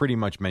just pretty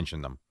much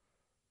mentioned them.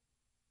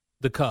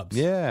 The Cubs.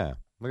 Yeah,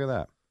 look at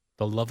that.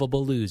 The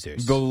lovable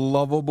losers. The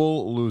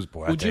lovable lose.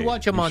 Boy, Would you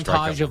watch a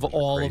montage of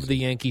all of the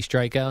Yankee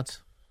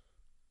strikeouts?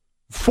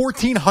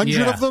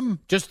 1,400 of them?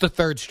 Just the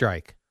third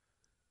strike.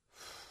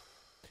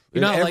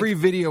 Every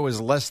video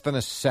is less than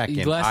a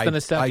second. Less than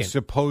a second. I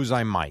suppose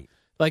I might.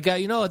 Like, at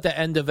the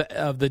end of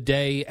the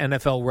day,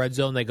 NFL Red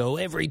Zone, they go,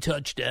 every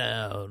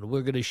touchdown.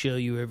 We're going to show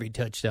you every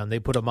touchdown. They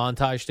put a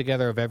montage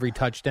together of every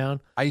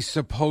touchdown. I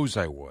suppose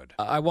I would.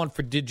 I want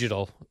for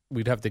digital,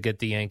 we'd have to get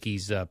the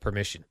Yankees'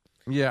 permission.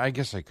 Yeah, I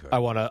guess I could. I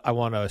want a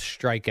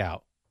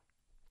strikeout.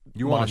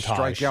 You want a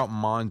strikeout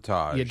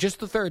montage? Yeah, just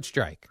the third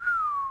strike.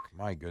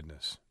 My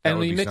goodness. And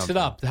we mix it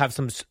up to have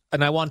some,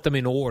 and I want them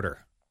in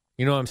order.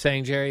 You know what I'm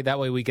saying, Jerry? That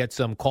way we get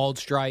some called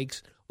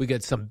strikes. We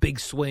get some big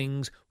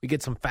swings. We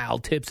get some foul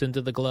tips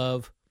into the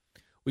glove.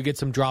 We get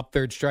some drop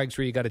third strikes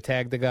where you got to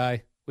tag the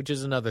guy, which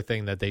is another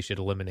thing that they should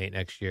eliminate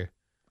next year.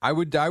 I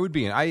would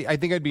be in. I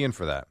think I'd be in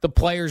for that. The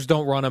players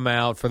don't run them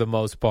out for the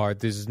most part.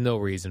 There's no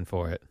reason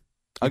for it.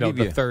 I'll give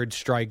the you third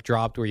strike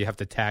dropped where you have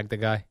to tag the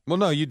guy. Well,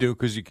 no, you do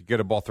because you could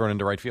get a ball thrown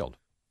into right field.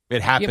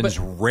 It happens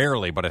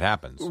rarely, but it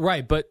happens.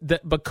 Right,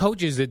 but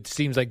coaches, it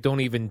seems like, don't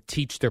even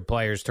teach their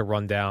players to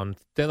run down.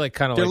 They're like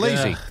they're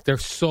lazy. They're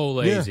so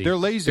lazy. Yeah, they're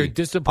lazy. They're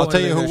disappointed. I'll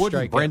tell you who wouldn't.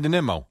 Striking. Brandon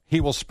Nimmo.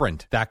 He will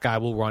sprint. That guy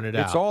will run it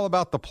out. It's all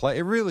about the play.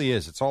 It really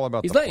is. It's all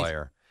about the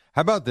player.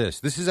 How about this?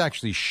 This is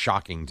actually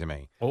shocking to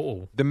me.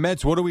 Oh, the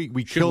Mets. What do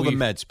we kill the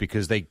Mets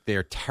because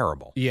they're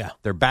terrible. Yeah,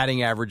 their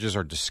batting averages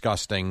are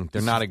disgusting.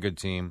 They're not a good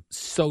team.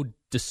 So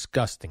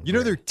disgusting. You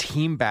know their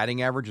team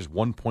batting average is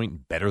 1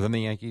 point better than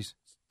the Yankees.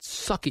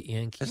 Suck it,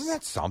 Yankees. Isn't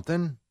that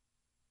something?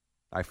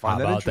 I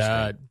find that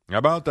interesting. How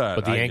about that?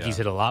 But the Yankees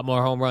hit a lot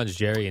more home runs,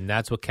 Jerry, and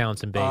that's what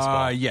counts in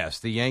baseball. Yes,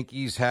 the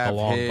Yankees have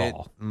hit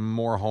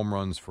more home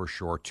runs for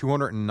sure.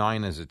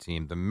 209 as a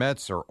team. The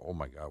Mets are, oh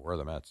my God, where are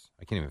the Mets?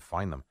 I can't even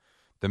find them.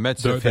 The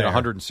Mets have hit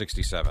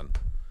 167.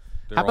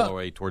 They're all the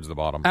way towards the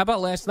bottom. How about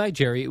last night,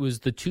 Jerry? It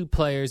was the two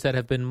players that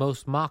have been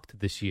most mocked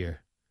this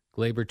year.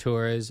 Gleyber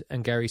Torres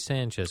and Gary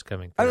Sanchez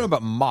coming through. I don't know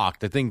about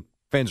mocked. I think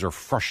fans are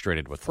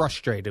frustrated with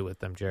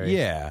them, Jerry.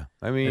 Yeah.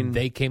 I mean, and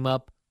they came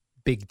up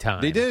big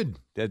time. They did.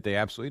 They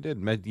absolutely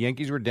did. The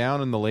Yankees were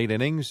down in the late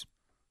innings.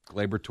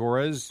 Gleyber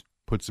Torres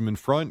puts them in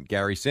front.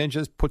 Gary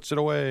Sanchez puts it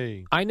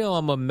away. I know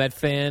I'm a Met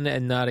fan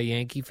and not a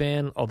Yankee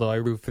fan, although I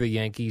root for the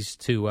Yankees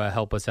to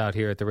help us out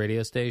here at the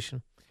radio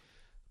station.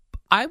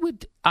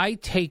 I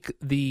take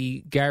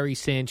the Gary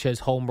Sanchez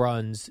home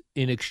runs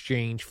in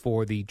exchange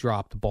for the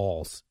dropped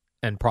balls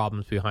and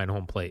problems behind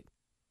home plate.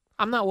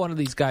 I'm not one of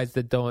these guys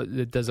that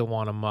doesn't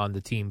want him on the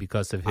team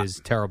because of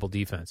his terrible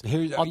defense.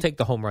 I'll take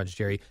the home runs,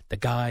 Jerry. The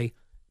guy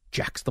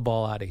jacks the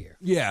ball out of here.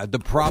 Yeah, the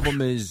problem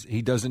is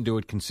he doesn't do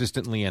it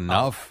consistently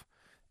enough,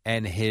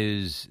 and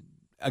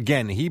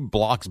he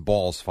blocks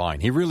balls fine.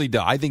 He really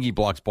does. I think he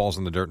blocks balls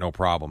in the dirt, no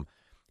problem.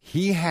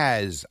 He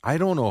has, I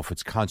don't know if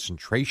it's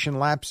concentration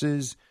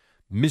lapses,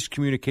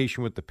 miscommunication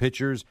with the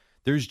pitchers.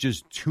 There's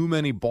just too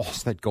many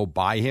balls that go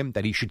by him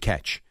that he should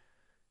catch.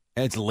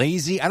 And it's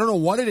lazy. I don't know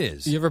what it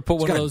is. You ever put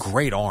He's one of got those? A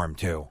great arm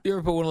too. You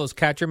ever put one of those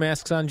catcher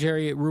masks on,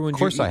 Jerry? It ruins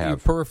your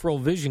peripheral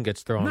vision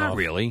gets thrown off. Not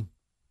really.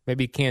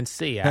 Maybe you can't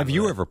see. Have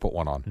you ever put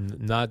one on?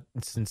 Not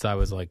since I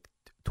was like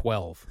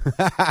 12.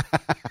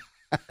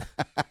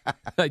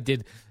 I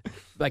did.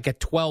 Like at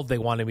 12, they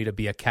wanted me to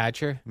be a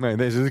catcher. Man,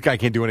 this guy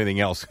can't do anything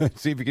else.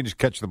 See if he can just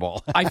catch the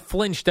ball. I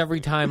flinched every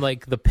time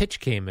like the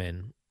pitch came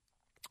in.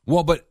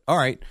 Well, but all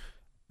right.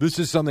 This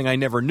is something I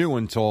never knew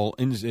until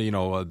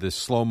this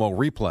slow-mo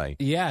replay.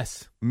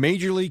 Yes.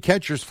 Major league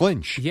catchers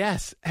flinch.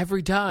 Yes,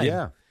 every time.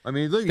 Yeah. I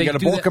mean, look, you got a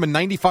ball coming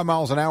 95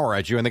 miles an hour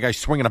at you, and the guy's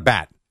swinging a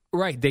bat.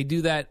 Right. They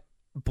do that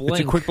blink.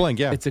 It's a quick blink,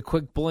 yeah. It's a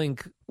quick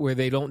blink where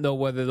they don't know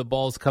whether the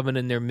ball's coming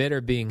in their mid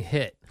or being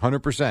hit.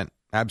 100%.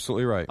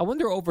 Absolutely right. I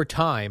wonder over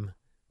time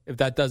if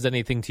that does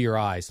anything to your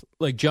eyes.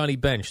 Like Johnny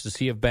Bench, does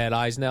he have bad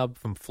eyes now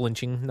from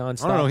flinching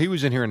nonstop? I don't know. He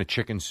was in here in a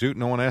chicken suit.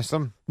 No one asked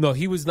him? No,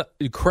 he was not.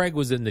 Craig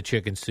was in the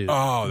chicken suit.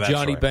 Oh, that's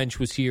Johnny right. Bench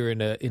was here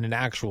in an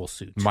actual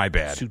suit. My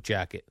bad. Suit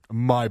jacket.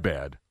 My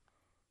bad.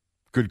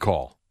 Good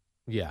call.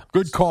 Yeah.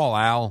 Good call,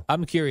 Al.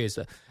 I'm curious.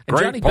 And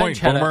Great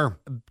point, Boomer.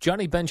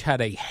 Johnny Bench had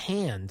a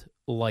hand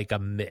like a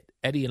mitt.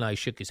 Eddie and I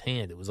shook his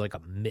hand. It was like a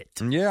mitt.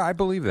 Yeah, I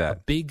believe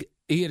that.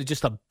 He had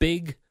just a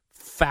big,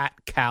 fat,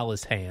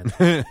 callous hand.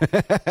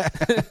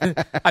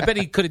 I bet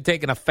he could have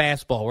taken a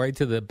fastball right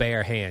to the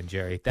bare hand,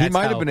 Jerry. He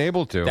might have been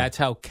able to. That's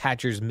how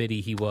catcher's mitty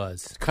he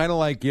was. It's kind of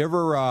like, you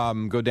ever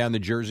go down the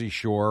Jersey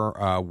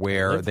Shore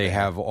where they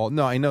have all...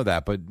 No, I know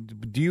that,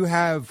 but do you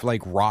have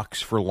like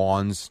rocks for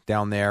lawns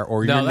down there?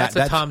 Or No, that's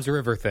a Tom's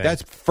River thing.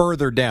 That's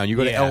further down. You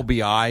go to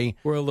LBI.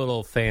 We're a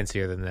little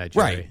fancier than that,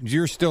 Jerry. Right.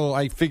 You're still,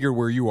 I figure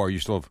where you are, you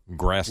still have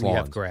grass lawns. We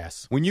have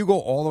grass. When you go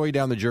all the way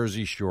down the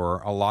Jersey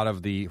Shore, a lot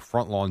of the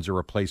front lawns are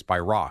replaced by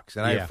rocks.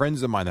 And I have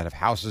friends of mine that have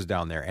houses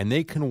down there, and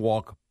they can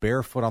walk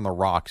barefoot on the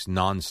rocks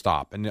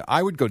nonstop. And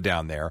I would go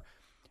down there.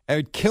 It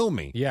would kill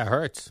me. Yeah, it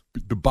hurts.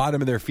 The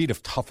bottom of their feet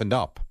have toughened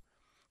up.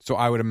 So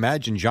I would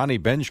imagine Johnny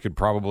Bench could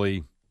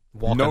probably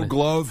no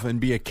glove and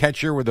be a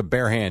catcher with a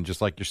bare hand,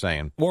 just like you're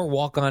saying. Or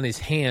walk on his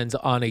hands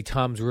on a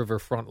Tom's River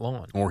front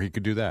lawn. Or he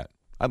could do that.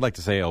 I'd like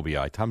to say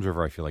LBI. Tom's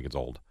River, I feel like it's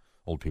old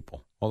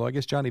people. Although I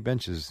guess Johnny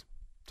Bench is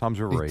Tom's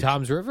River age.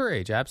 Tom's River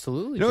age,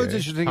 absolutely. You know what's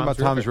interesting about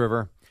Tom's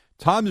River?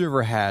 Tom's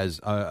River has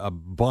a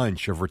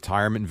bunch of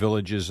retirement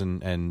villages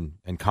and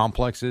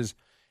complexes,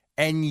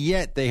 and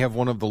yet they have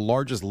one of the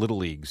largest little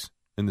leagues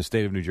in the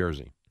state of New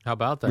Jersey. How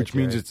about that, Which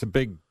Jerry? means it's a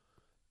big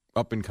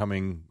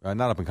up-and-coming, not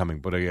up-and-coming,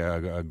 but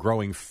a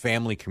growing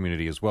family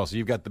community as well. So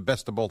you've got the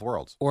best of both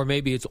worlds. Or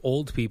maybe it's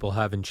old people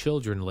having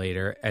children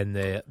later, and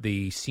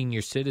the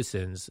senior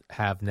citizens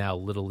have now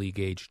little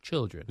league-age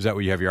children. Is that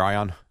what you have your eye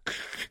on?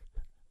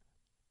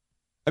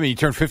 I mean, you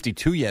turned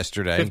 52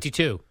 yesterday.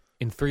 52.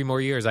 in 3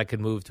 more years, I could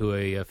move to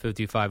a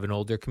 55 and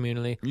older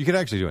community. You could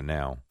actually do it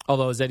now.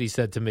 Although, as Eddie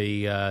said to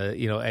me,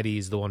 Eddie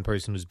is the one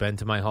person who's been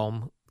to my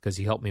home because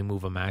he helped me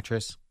move a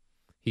mattress.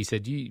 He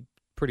said,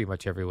 pretty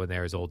much everyone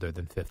there is older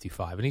than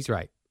 55. And he's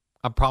right.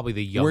 I'm probably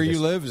the youngest. Where you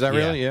live? Is that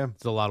really? Yeah.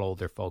 It's a lot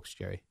older folks,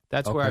 Jerry.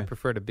 That's where I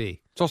prefer to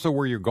be. It's also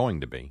where you're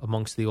going to be.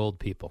 Amongst the old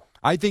people.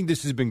 I think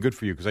this has been good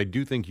for you because I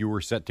do think you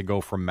were set to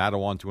go from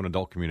Madawan to an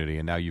adult community,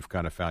 and now you've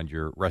kind of found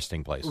your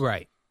resting place.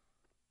 Right.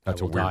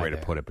 That's a weird way to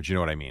put it, but you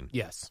know what I mean.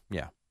 Yes.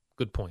 Yeah.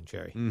 Good point,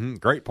 Jerry. Mm-hmm.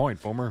 Great point,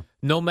 Boomer.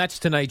 No Mets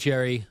tonight,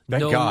 Jerry.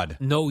 Thank God.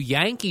 No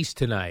Yankees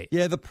tonight.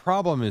 Yeah, the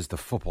problem is the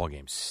football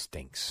game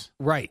stinks.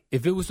 Right.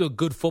 If it was a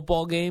good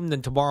football game,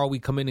 then tomorrow we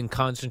come in and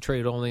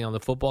concentrate only on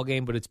the football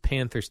game, but it's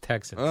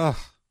Panthers-Texans. Ugh.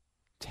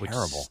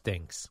 Terrible. Which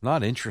stinks.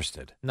 Not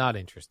interested. Not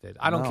interested.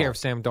 I don't care if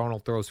Sam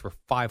Darnold throws for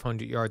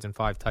 500 yards and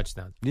 5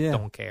 touchdowns. Yeah.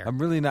 Don't care. I'm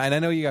really not. And I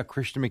know you got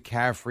Christian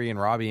McCaffrey and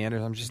Robbie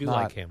Anderson. I'm just I do not.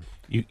 like him.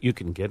 You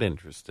can get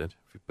interested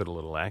if you put a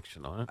little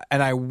action on it.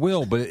 And I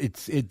will, but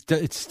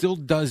it still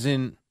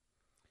doesn't.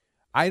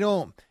 I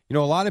don't. A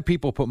lot of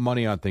people put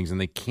money on things and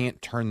they can't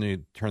turn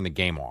the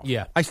game off.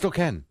 Yeah. I still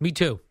can. Me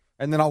too.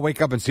 And then I'll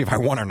wake up and see if I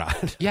won or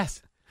not.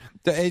 Yes.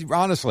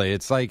 Honestly,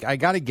 it's like I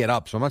got to get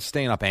up, so I'm not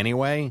staying up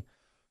anyway.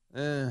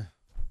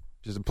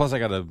 Plus, I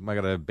got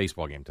a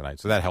baseball game tonight,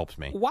 so that helps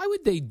me. Why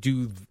would they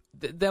do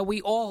that?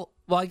 We all.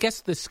 Well, I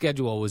guess the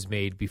schedule was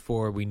made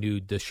before we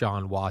knew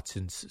Deshaun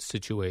Watson's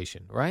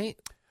situation, right?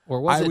 Or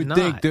was I it would not?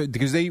 think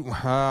because they.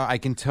 I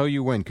can tell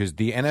you when, because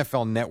the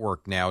NFL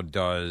Network now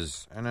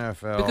does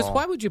NFL. Because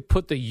why would you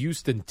put the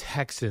Houston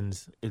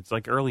Texans? It's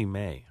like early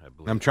May, I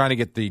believe. I'm trying to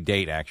get the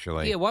date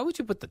actually. Yeah, why would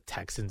you put the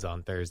Texans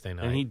on Thursday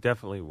night? And he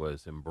definitely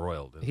was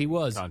embroiled. He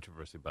was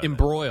controversy by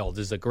embroiled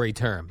is a great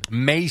term.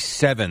 May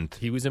 7th.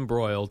 He was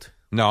embroiled.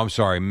 No, I'm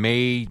sorry.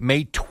 May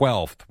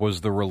 12th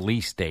was the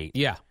release date.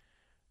 Yeah.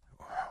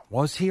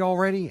 Was he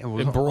already? It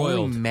was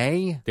embroiled.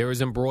 May? There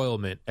was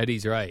embroilment.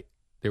 Eddie's right.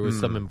 There was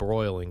some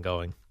embroiling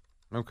going.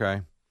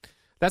 Okay.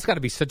 That's got to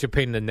be such a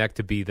pain in the neck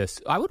to be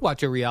this. I would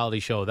watch a reality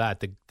show of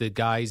that. The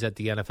guys at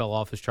the NFL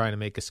office trying to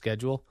make a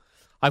schedule.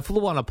 I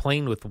flew on a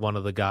plane with one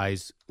of the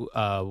guys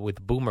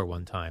with Boomer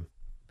one time.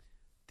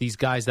 These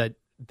guys that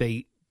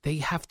they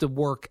have to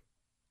work.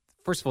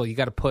 First of all, you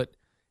got to put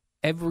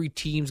every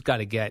team's got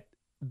to get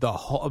the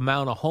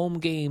amount of home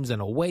games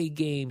and away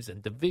games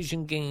and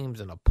division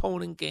games and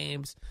opponent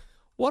games.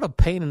 What a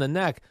pain in the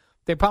neck.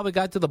 They probably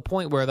got to the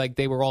point where like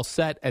they were all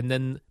set and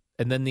then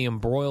the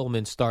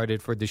embroilment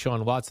started for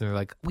Deshaun Watson. They're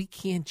like, we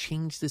can't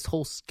change this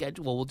whole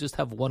schedule. We'll just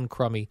have one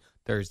crummy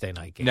Thursday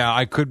night game. Now,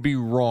 I could be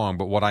wrong,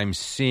 but what I'm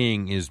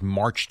seeing is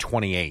March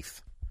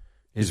 28th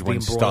is when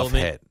stuff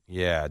hit.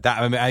 Yeah.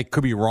 I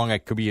could be wrong. I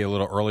could be a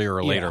little earlier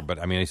or later, but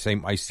I mean,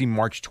 I see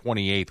March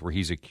 28th where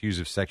he's accused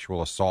of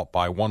sexual assault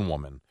by one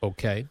woman.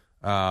 Okay.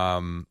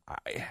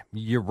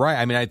 You're right.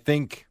 I mean, I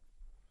think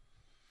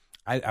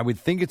I would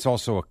think it's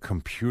also a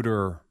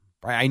computer.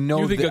 I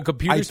know. You think a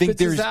computer I think spits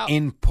there's this out?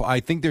 input. I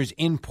think there's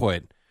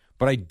input,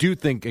 but I do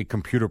think a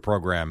computer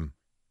program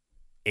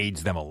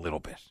aids them a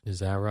little bit. Is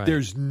that right?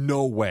 There's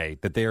no way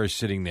that they are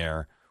sitting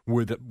there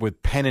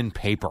with pen and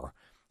paper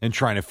and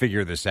trying to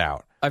figure this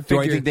out. Do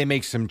I think they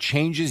make some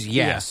changes?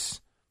 Yes.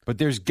 But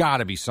there's got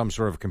to be some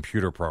sort of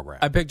computer program.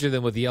 I picture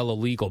them with yellow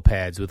legal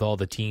pads with all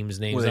the teams'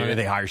 names on it.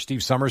 They hire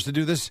Steve Summers to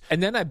do this?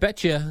 And then I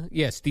bet you,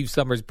 Steve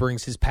Summers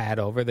brings his pad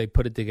over. They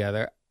put it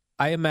together.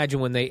 I imagine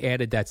when they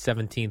added that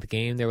 17th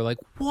game, they were like,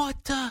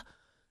 what?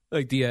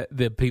 Like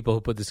the people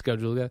who put the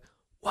schedule together.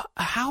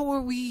 How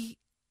are we?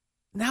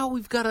 Now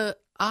we've got an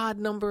odd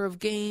number of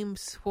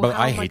games. Well, but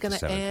how I am hate I the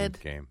 17th add?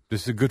 game.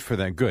 This is good for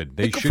them. Good.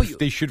 They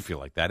should feel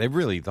like that.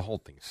 The whole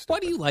thing's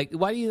stupid.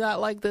 Why do you not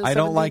like the 17th I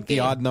don't like game? the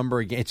odd number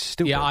again. It's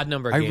stupid. Yeah, odd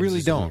number games I really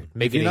is don't. weird.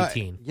 Make it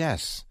 18.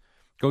 Yes.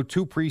 Go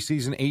 2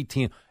 preseason,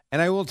 18.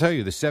 And I will tell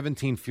you, the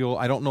 17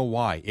 I don't know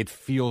why. It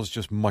feels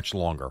just much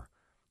longer.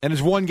 And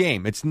it's one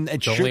game. It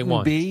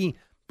shouldn't be,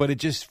 but it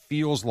just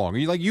feels longer.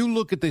 You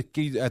look at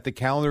the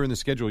calendar and the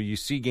schedule, you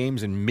see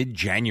games in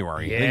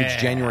mid-January. Yeah. I think it's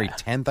January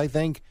 10th, I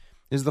think,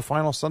 is the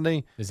final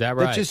Sunday. Is that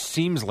right? That just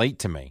seems late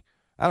to me.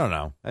 I don't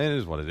know. It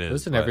is what it is.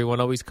 Listen,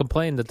 everyone always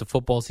complained that the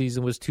football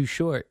season was too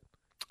short.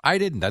 I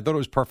didn't. I thought it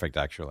was perfect,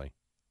 actually.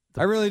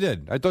 I really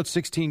did. I thought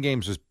 16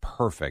 games was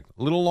perfect.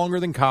 A little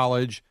longer than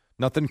college,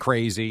 nothing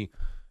crazy.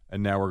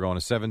 And now we're going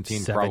to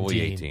 17,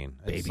 probably 18.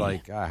 Baby. It's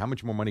like, how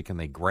much more money can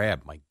they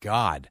grab? My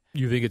God.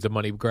 You think it's a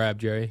money grab,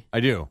 Jerry? I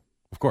do.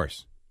 Of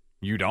course.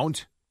 You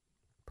don't?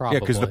 Probably. Yeah,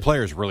 because the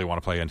players really want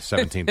to play a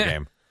 17th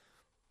game.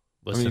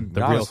 Listen,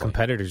 the real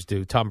competitors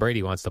do. Tom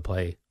Brady wants to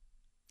play.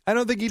 I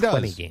don't think he does.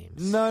 20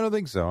 games. No, I don't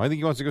think so. I think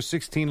he wants to go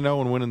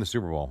 16-0 and win in the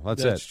Super Bowl.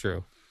 That's it. That's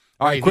true.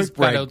 All right, quick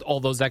break. He's all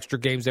those extra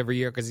games every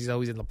year because he's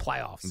always in the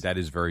playoffs. That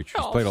is very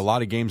true. He's played a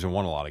lot of games and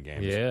won a lot of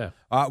games. Yeah.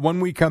 When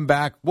we come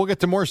back, we'll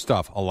get to more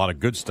stuff. A lot of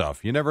good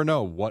stuff. You never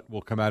know what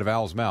will come out of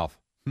Al's mouth.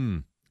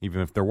 Even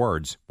if they're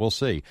words. We'll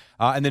see.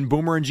 And then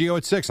Boomer and Gio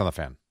at 6 on the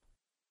Fan.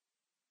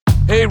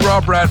 Hey,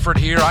 Rob Bradford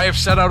here. I have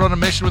set out on a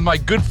mission with my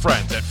good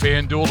friends at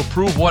FanDuel to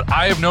prove what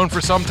I have known for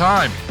some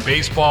time.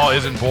 Baseball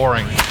isn't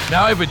boring.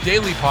 Now I have a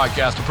daily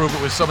podcast to prove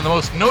it with some of the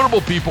most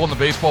notable people in the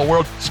baseball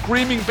world,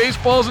 screaming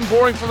baseball isn't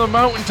boring from the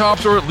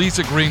mountaintops, or at least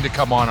agreeing to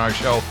come on our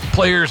show.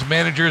 Players,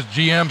 managers,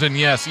 GMs, and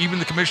yes, even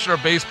the commissioner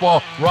of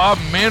baseball, Rob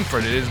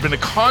Manfred. It has been a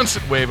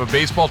constant wave of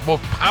baseball's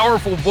most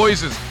powerful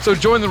voices. So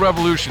join the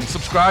revolution.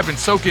 Subscribe and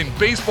soak in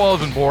Baseball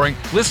Isn't Boring.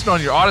 Listen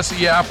on your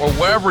Odyssey app or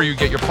wherever you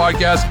get your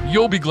podcasts.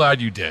 You'll be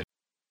glad you did.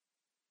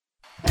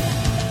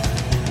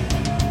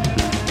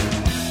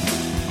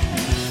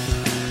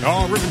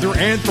 Oh, ripping through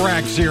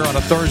Anthrax here on a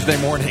Thursday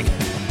morning.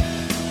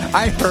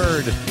 I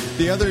heard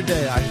the other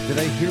day, did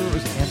I hear it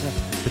was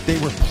Anthrax? But they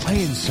were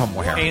playing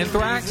somewhere.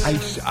 Anthrax?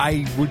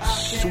 I would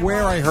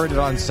swear I heard it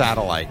on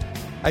satellite.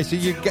 I said,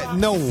 you get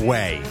no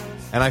way.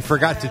 And I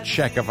forgot to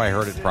check if I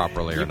heard it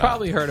properly or not. You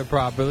probably heard it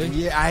properly.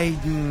 Yeah,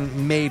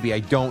 maybe. I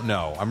don't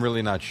know. I'm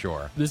really not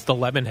sure. This is the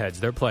Lemonheads.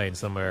 They're playing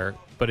somewhere,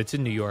 but it's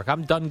in New York.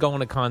 I'm done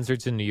going to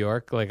concerts in New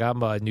York. Like,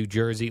 I'm a New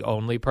Jersey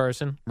only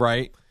person.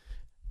 Right.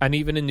 And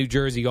even in New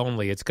Jersey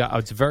only, it's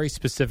very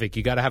specific.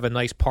 You got to have a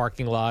nice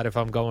parking lot if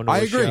I'm going to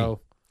a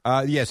show.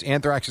 Yes,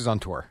 Anthrax is on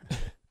tour.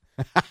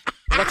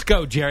 Let's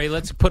go, Jerry.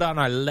 Let's put on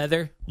our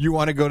leather. You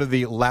want to go to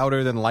the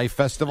Louder Than Life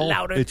Festival?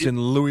 It's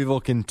in Louisville,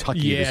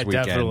 Kentucky this weekend.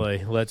 Yeah,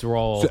 definitely. Let's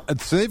roll.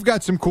 So they've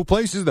got some cool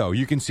places, though.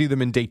 You can see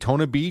them in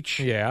Daytona Beach.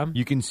 Yeah.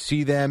 You can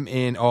see them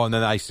in, and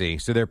then I see.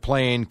 So they're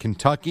playing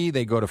Kentucky.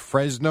 They go to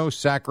Fresno,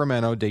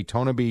 Sacramento,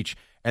 Daytona Beach,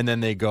 and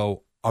then they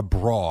go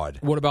abroad.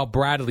 What about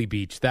Bradley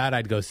Beach? That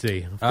I'd go see.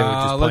 If they were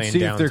just let's see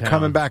downtown. if they're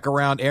coming back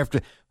around after.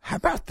 How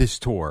about this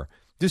tour?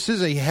 This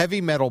is a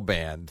heavy metal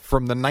band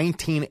from the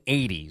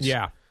 1980s.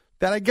 Yeah.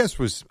 That I guess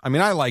was, I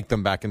like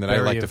them back in the day. I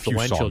liked a few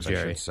songs,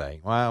 Jerry. I should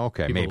say. Well,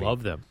 okay, People maybe.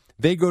 love them.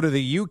 They go to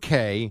the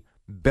UK,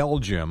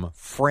 Belgium,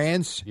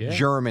 France,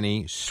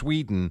 Germany,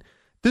 Sweden.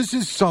 This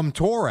is some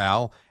tour,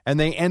 Al, and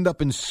they end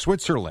up in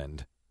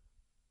Switzerland.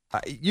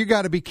 You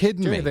got to be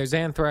kidding me. There's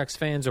Anthrax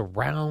fans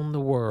around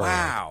the world.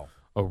 Wow.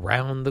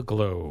 Around the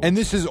globe. And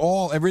this is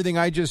everything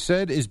I just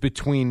said is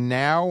between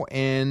now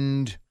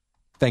and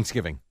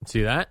Thanksgiving.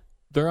 See that?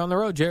 They're on the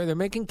road, Jerry. They're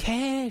making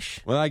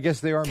cash. Well, I guess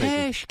they are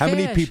making. How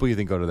many people you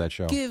think go to that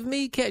show? Give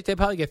me cash. They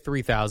probably get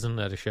 3,000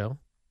 at a show.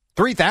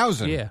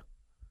 3,000? Yeah.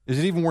 Is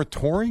it even worth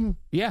touring?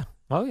 Yeah.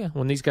 Oh, yeah.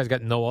 When these guys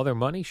got no other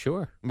money,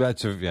 sure.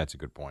 That's a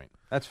good point.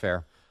 That's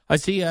fair. I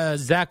see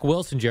Zach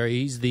Wilson, Jerry.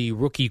 He's the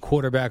rookie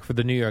quarterback for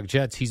the New York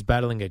Jets. He's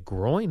battling a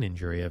groin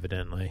injury,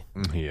 evidently.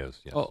 He is,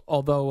 yes.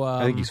 Although...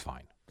 I think he's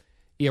fine.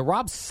 Yeah,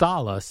 Rob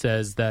Sala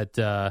says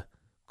that,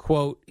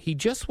 quote, he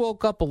just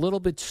woke up a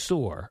little bit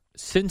sore.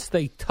 Since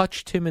they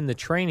touched him in the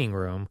training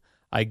room,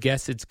 I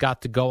guess it's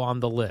got to go on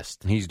the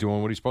list. He's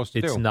doing what he's supposed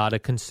to do. It's not a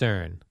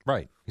concern.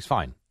 Right. He's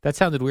fine. That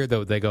sounded weird,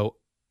 though. They go,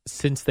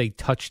 since they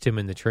touched him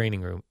in the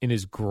training room, in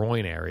his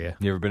groin area.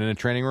 You ever been in a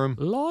training room?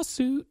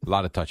 Lawsuit. A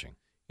lot of touching.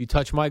 You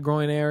touch my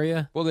groin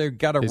area? Well, they've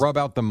got to rub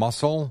out the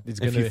muscle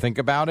if you think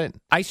about it.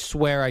 I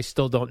swear I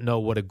still don't know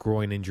what a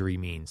groin injury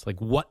means. Like,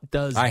 what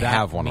does that mean? I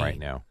have one right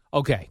now.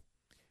 Okay.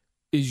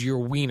 Is your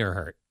wiener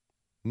hurt?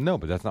 No,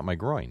 but that's not my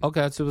groin.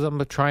 Okay, so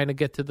I'm trying to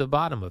get to the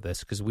bottom of this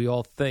because we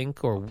all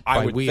think, or by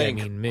I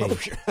mean me.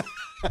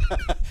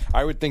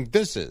 I would think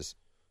this is.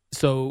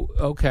 So,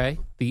 okay,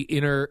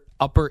 the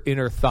upper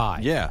inner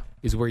thigh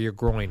is where your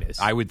groin is.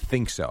 I would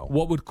think so.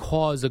 What would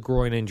cause a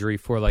groin injury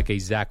for like a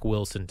Zach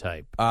Wilson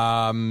type?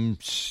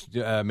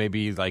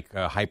 Maybe like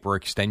a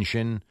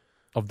hyperextension.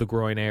 Of the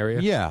groin area?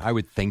 Yeah, I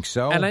would think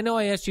so. And I know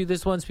I asked you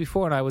this once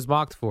before, and I was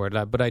mocked for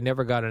it, but I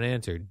never got an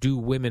answer. Do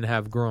women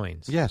have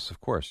groins? Yes, of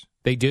course.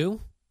 They do?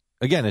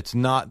 Again, it's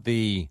not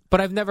the...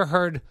 But I've never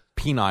heard...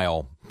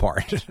 penile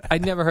part. I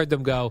never heard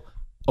them go,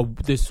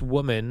 this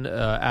woman,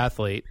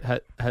 athlete,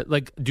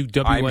 like, do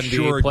WNBA I'm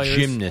sure players...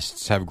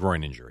 gymnasts have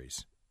groin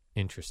injuries.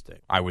 Interesting.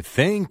 I would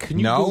think. Can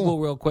you Google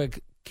real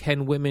quick,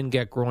 can women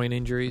get groin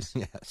injuries?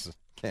 Yes.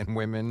 Can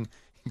women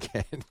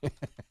get...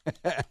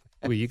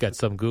 Well, you got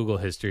some Google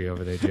history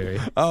over there, Jerry.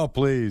 Oh,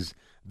 please.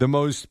 The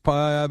most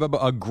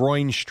a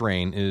groin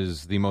strain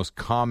is the most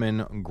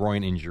common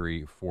groin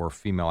injury for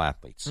female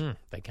athletes.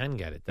 They can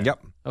get it then.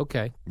 Yep.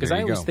 Okay. Because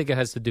I always think it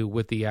has to do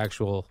with the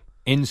actual...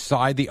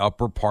 Inside the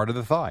upper part of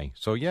the thigh.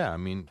 So, yeah, I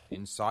mean,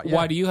 inside... Yeah.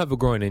 Why do you have a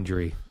groin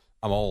injury?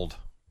 I'm old.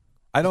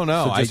 I don't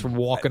know. So just from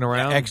walking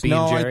around,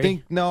 being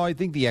Jerry? I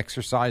think the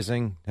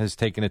exercising has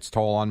taken its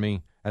toll on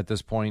me at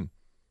this point.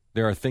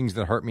 There are things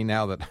that hurt me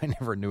now that I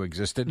never knew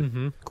existed.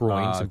 Mm-hmm.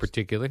 Groins in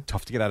particular.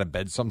 Tough to get out of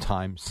bed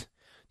sometimes.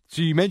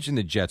 So you mentioned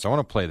the Jets. I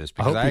want to play this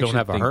because I hope you don't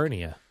have a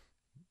hernia.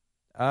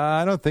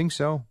 I don't think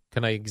so.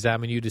 Can I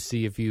examine you to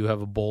see if you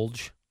have a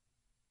bulge?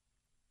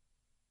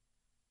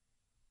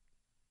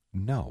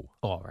 No.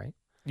 All right.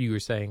 You were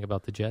saying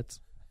about the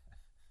Jets?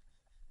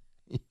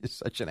 You're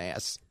such an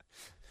ass.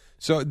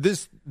 So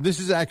this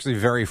is actually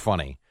very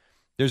funny.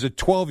 There's a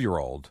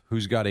 12-year-old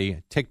who's got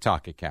a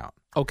TikTok account.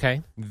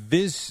 Okay.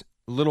 This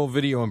little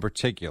video in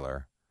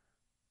particular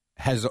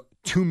has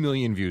 2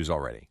 million views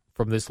already.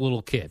 From this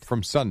little kid?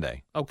 From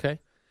Sunday. Okay.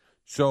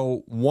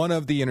 So one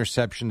of the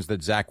interceptions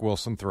that Zach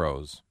Wilson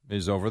throws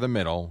is over the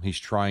middle. He's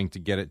trying to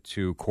get it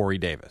to Corey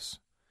Davis,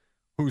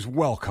 who's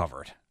well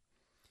covered.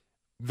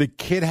 The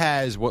kid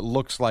has what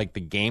looks like the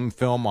game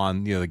film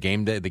on the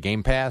game day, the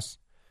Game Pass,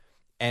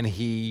 and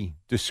he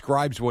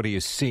describes what he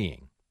is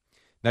seeing.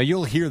 Now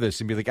you'll hear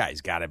this and be like,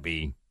 "Guy's got to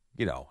be,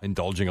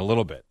 indulging a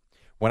little bit."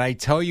 When I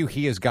tell you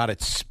he has got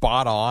it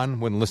spot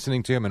on when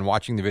listening to him and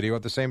watching the video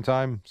at the same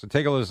time, so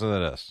take a listen to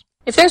this.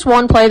 If there's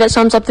one play that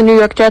sums up the New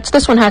York Jets,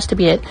 this one has to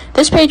be it.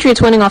 This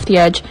Patriot's winning off the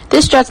edge.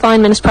 This Jets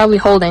lineman is probably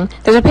holding.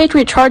 There's a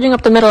Patriot charging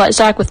up the middle at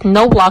Zach with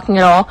no blocking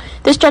at all.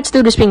 This Jets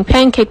dude is being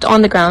pancaked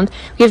on the ground.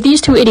 We have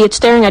these two idiots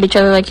staring at each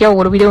other like, yo,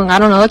 what are we doing? I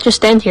don't know, let's just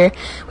stand here.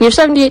 We have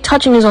 78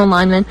 touching his own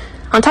lineman.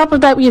 On top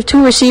of that, we have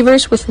two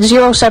receivers with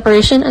zero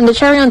separation, and the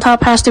cherry on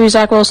top has to be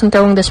Zach Wilson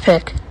throwing this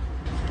pick.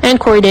 And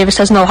Corey Davis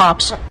has no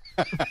hops.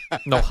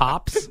 No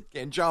hops?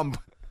 Can't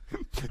jump.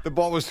 The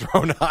ball was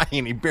thrown high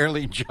and he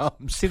barely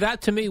jumps. See,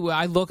 that to me,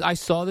 I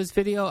saw this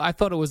video, I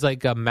thought it was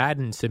like a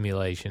Madden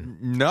simulation.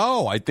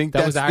 No, I think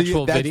that was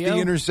actual video. That's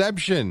the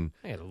interception.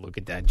 I gotta look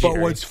at that, Jerry.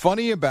 But what's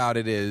funny about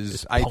it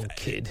is,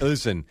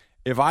 listen,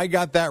 if I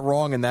got that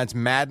wrong and that's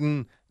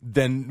Madden,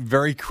 then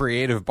very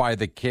creative by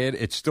the kid.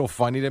 It's still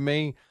funny to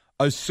me.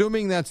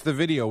 Assuming that's the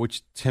video,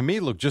 which to me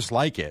looked just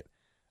like it.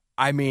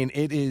 I mean,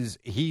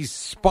 he's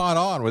spot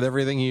on with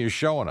everything he is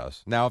showing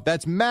us. Now, if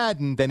that's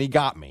Madden, then he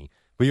got me.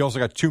 But he also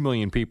got 2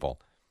 million people.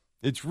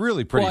 It's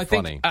really pretty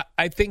funny.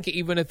 I think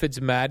even if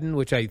it's Madden,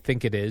 which I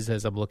think it is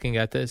as I'm looking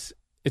at this,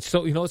 it's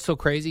so, it's so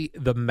crazy.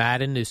 The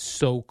Madden is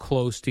so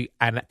close to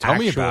an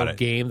actual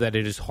game that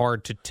it is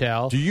hard to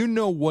tell. Do you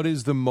know what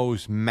is the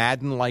most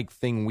Madden-like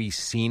thing we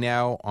see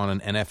now on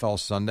an NFL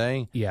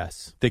Sunday?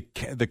 Yes. The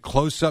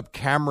close-up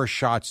camera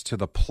shots to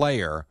the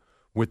player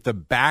with the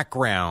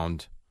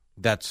background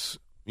that's,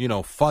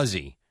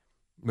 fuzzy,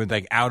 with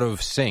out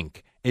of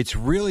sync. It's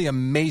really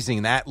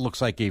amazing. That looks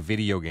like a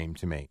video game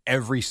to me.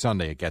 Every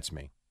Sunday it gets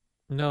me.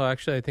 No,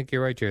 actually, I think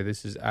you're right, Jerry.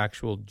 This is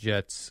actual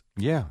Jets.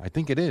 Yeah, I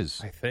think it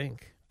is.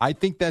 I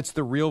think that's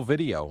the real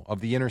video of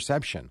the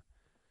interception.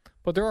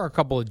 But there are a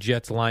couple of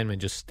Jets linemen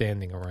just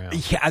standing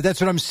around. Yeah, that's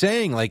what I'm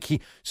saying.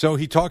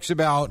 He talks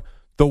about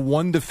the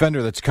one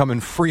defender that's coming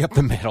free up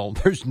the middle.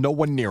 There's no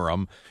one near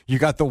him. You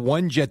got the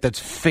one Jet that's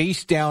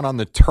face down on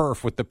the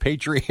turf with the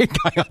Patriot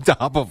guy on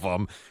top of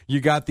him. You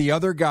got the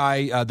other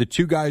guy. The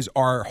two guys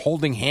are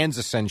holding hands,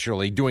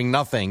 essentially, doing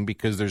nothing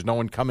because there's no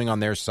one coming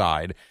on their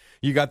side.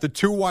 You got the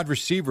two wide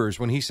receivers.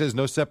 When he says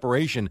no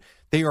separation,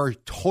 they are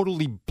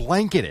totally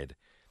blanketed.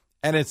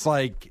 And it's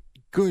like,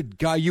 good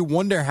guy, you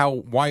wonder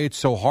why it's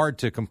so hard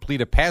to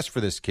complete a pass for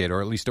this kid, or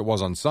at least it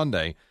was on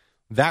Sunday.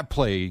 That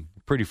play,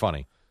 pretty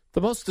funny. The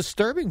most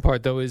disturbing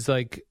part, though, is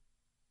to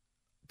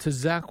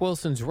Zach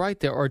Wilson's right,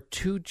 there are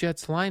two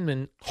Jets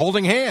linemen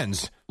holding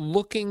hands,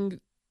 looking.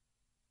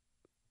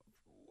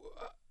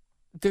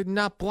 They're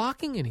not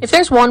blocking anything. If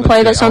there's one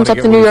play that sums up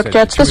the New York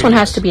Jets, this one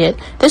has to be it.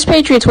 This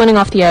Patriot's winning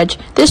off the edge.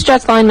 This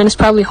Jets lineman is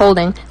probably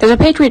holding. There's a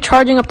Patriot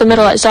charging up the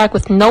middle at Zach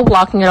with no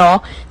blocking at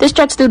all. This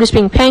Jets dude is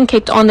being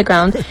pancaked on the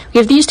ground. We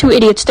have these two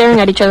idiots staring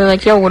at each other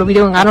like, yo, what are we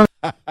doing? I don't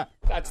know.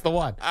 That's the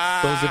one.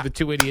 Those are the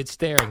two idiots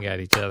staring at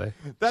each other.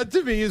 That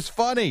to me is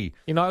funny.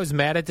 I was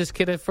mad at this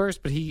kid at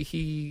first, but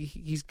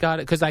he's got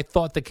it because I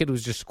thought the kid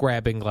was just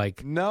grabbing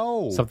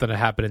something that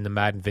happened in the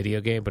Madden video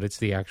game, but it's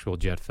the actual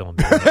Jet film.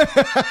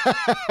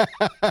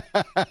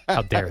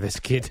 How dare this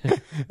kid?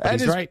 But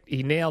he's right.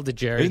 He nailed it,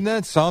 Jerry. Isn't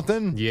that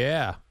something?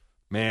 Yeah.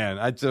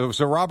 Man, so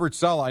Robert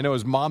Saleh, I know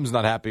his mom's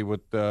not happy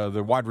with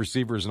the wide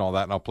receivers and all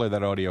that, and I'll play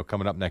that audio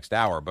coming up next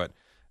hour, but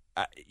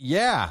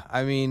yeah,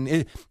 I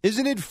mean,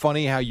 isn't it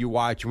funny how you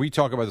watch, and we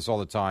talk about this all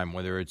the time,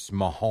 whether it's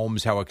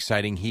Mahomes, how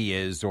exciting he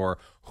is, or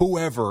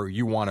whoever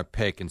you want to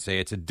pick and say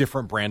it's a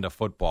different brand of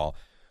football.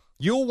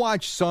 You'll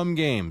watch some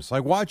games,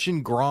 like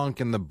watching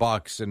Gronk and the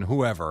Bucks and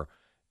whoever.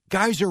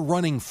 Guys are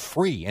running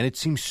free, and it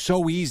seems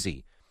so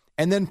easy.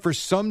 And then for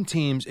some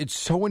teams, it's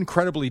so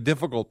incredibly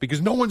difficult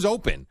because no one's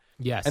open.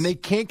 Yes. And they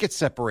can't get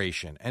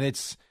separation. And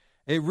it's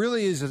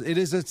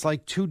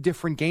like two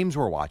different games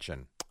we're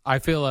watching. I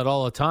feel that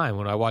all the time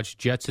when I watch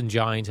Jets and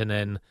Giants, and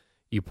then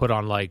you put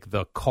on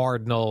the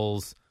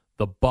Cardinals,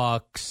 the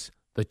Bucks,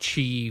 the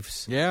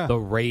Chiefs, the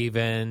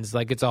Ravens.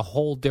 It's a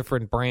whole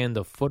different brand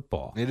of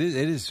football. It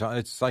is.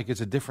 It's like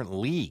it's a different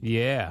league.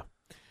 Yeah.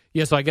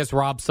 Yeah, so I guess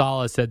Rob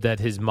Saleh said that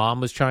his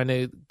mom was trying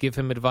to give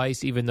him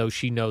advice, even though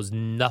she knows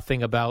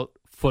nothing about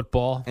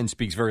football. And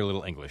speaks very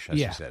little English, as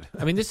you said.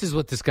 I mean, this is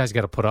what this guy's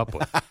got to put up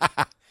with.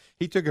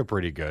 He took it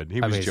pretty good. He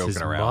was joking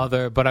his around.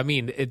 Mother, but I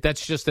mean,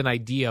 that's just an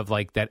idea of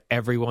that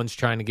everyone's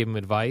trying to give him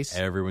advice.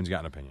 Everyone's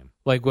got an opinion.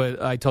 Like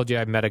what I told you,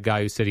 I met a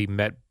guy who said he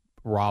met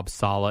Rob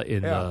Saleh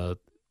in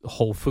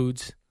Whole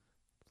Foods.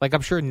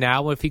 I'm sure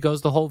now if he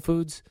goes to Whole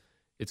Foods,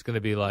 it's going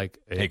to be like,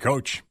 hey,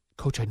 Coach,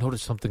 I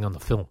noticed something on the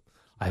film.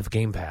 I have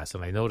Game Pass,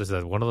 and I noticed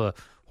that one of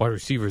the wide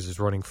receivers is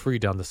running free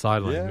down the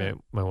sideline. Yeah.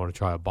 Might want to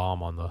try a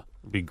bomb on the...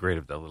 It'd be great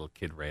if that little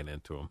kid ran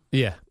into him.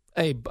 Yeah.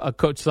 Hey,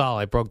 Coach Sal,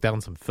 I broke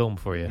down some film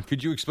for you.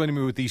 Could you explain to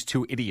me what these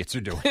two idiots are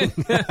doing?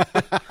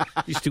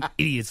 These two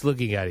idiots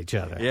looking at each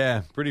other.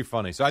 Yeah, pretty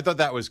funny. So I thought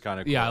that was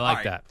kind of cool. Yeah, I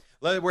like that.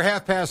 We're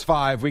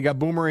 5:30. We got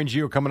Boomer and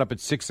Gio coming up at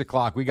 6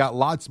 o'clock. We got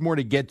lots more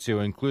to get to,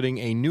 including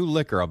a new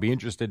liquor. I'll be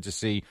interested to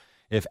see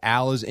if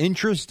Al is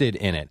interested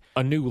in it.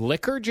 A new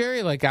liquor,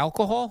 Jerry, like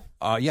alcohol?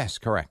 Yes,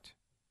 correct.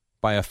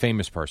 By a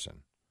famous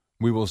person.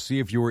 We will see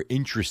if you are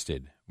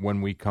interested when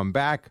we come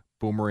back.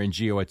 Boomer and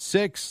Gio at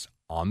 6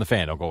 on the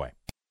Fan. Don't go away.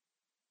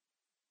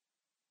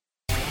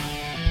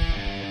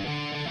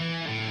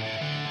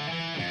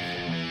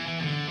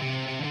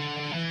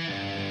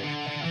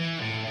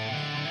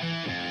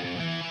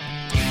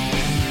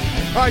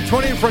 All right,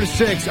 20 in front of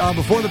 6.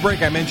 Before the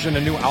break, I mentioned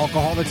a new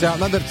alcohol that's out.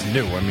 Not that it's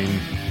new. I mean,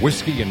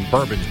 whiskey and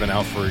bourbon's been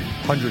out for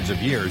hundreds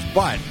of years,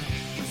 but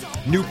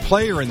new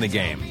player in the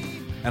game.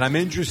 And I'm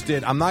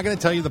interested. I'm not going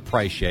to tell you the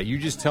price yet. You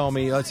just tell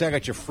me, let's say I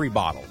got you a free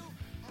bottle.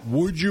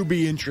 Would you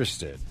be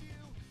interested?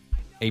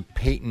 A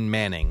Peyton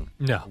Manning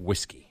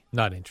whiskey.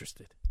 Not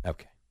interested.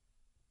 Okay.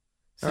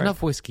 It's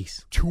enough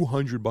whiskeys.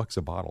 $200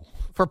 a bottle.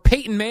 For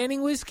Peyton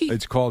Manning whiskey?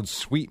 It's called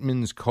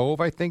Sweetman's Cove,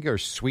 I think, or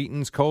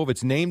Sweeten's Cove.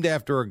 It's named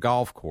after a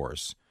golf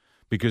course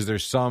because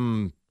there's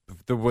some,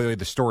 the way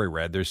the story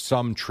read, there's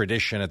some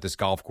tradition at this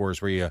golf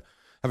course where you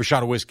have a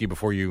shot of whiskey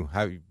before you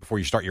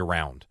start your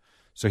round.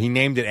 So he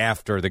named it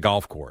after the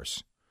golf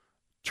course.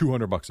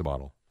 $200 a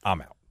bottle.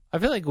 I'm out. I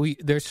feel like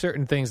there's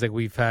certain things that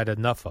we've had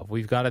enough of.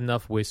 We've got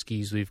enough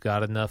whiskeys. We've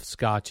got enough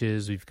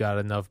scotches. We've got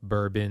enough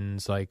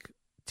bourbons, like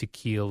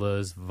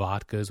tequilas,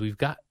 vodkas.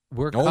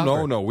 We're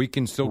covered. No. We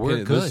can still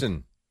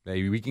listen.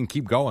 Hey, we can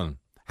keep going.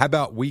 How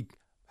about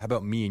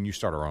me and you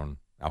start our own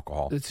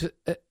alcohol?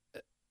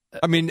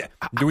 I mean,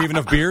 do we have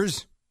enough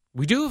beers?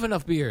 We do have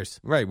enough beers.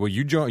 Right. Well,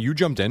 you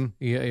jumped in.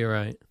 Yeah, you're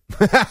right.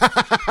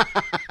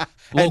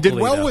 And did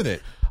well with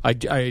it. I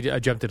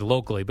jumped in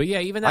locally, but yeah,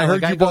 even that. I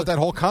heard you bought that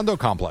whole condo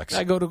complex.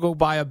 I go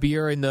buy a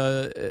beer in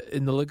the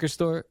liquor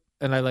store,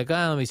 and I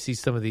let me see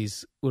some of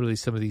these. What are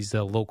some of these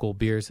local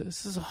beers?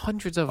 This is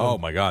hundreds of them. Oh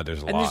my God,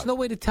 there's a lot. And there's no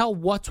way to tell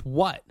what's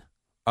what.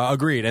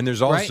 Agreed. And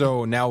there's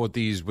also now with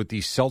these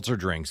seltzer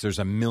drinks, there's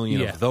a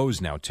million of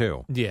those now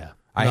too. Yeah,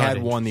 I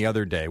had one the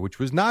other day, which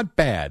was not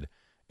bad.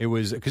 It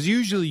was because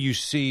usually you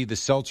see the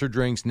seltzer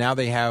drinks. Now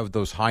they have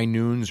those high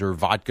noons or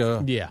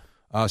vodka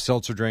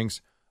seltzer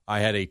drinks. I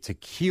had a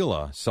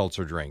tequila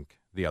seltzer drink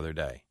the other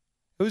day.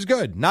 It was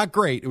good. Not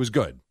great. It was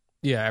good.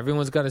 Yeah,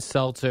 everyone's got a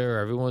seltzer.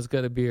 Everyone's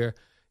got a beer.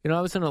 You know,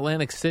 I was in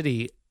Atlantic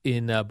City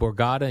in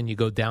Borgata, and you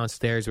go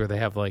downstairs where they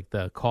have like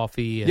the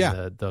coffee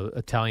and the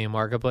Italian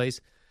marketplace.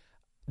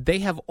 They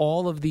have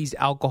all of these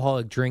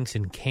alcoholic drinks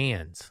in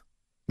cans.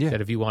 Yeah.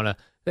 That if you want to,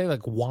 they have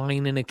like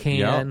wine in a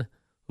can,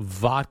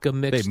 vodka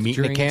mixed meat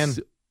drinks. in a can.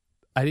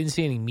 I didn't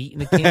see any meat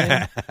in a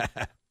can,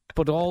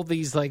 but all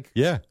these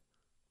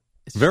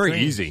very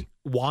easy.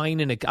 Wine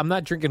in a. I'm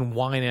not drinking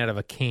wine out of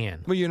a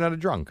can. Well, you're not a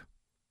drunk.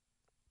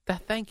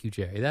 Thank you,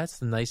 Jerry. That's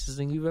the nicest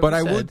thing you've ever said. But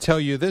I would tell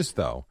you this,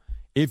 though.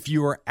 If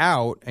you are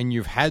out and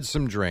you've had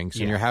some drinks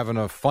and you're having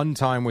a fun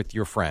time with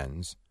your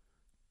friends,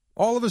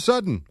 all of a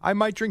sudden, I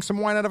might drink some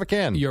wine out of a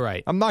can. You're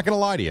right. I'm not going to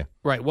lie to you.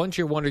 Right. Once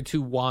you're one or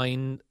two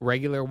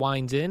regular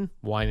wines in,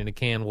 wine in a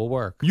can will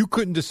work. You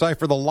couldn't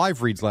decipher the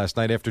live reads last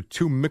night after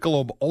 2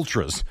 Michelob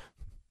Ultras.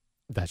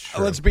 That's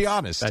true. Let's be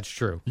honest. That's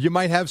true. You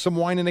might have some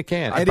wine in a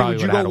can. Eddie, would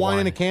you go wine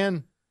in a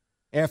can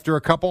after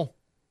a couple?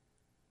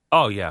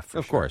 Oh, yeah,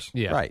 of course.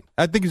 Yeah. Right.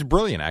 I think it's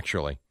brilliant,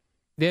 actually.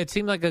 Yeah, it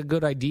seemed like a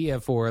good idea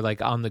for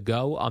like on the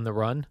go, on the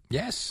run.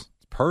 Yes.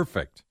 It's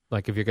perfect.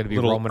 Like if you're going to be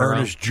Little roaming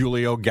Ernest around.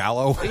 Julio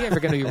Gallo. Yeah, if you're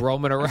going to be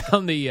roaming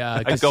around the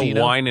casino. I'd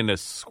go wine in a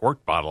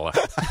squirt bottle.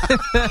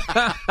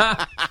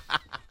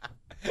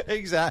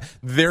 Exactly.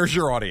 There's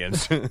your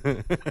audience.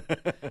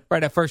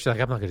 Right at first, you're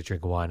like, I'm not going to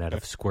drink wine out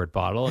of a squirt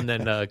bottle. And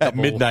then at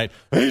midnight,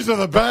 these are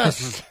the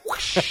best.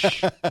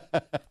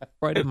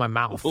 Right in my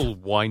mouth. A little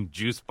wine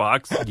juice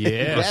box.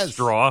 Yeah.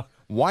 Straw.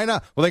 Why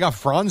not? Well, they got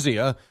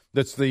Franzia.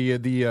 That's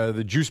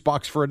the juice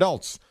box for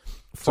adults.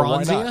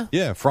 Franzia? So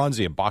yeah,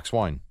 Franzia, box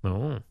wine.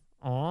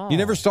 Oh. You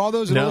never saw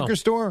those in a liquor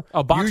store?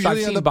 Oh, boxed.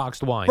 Usually I've seen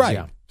boxed wine. Right.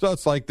 Yeah. So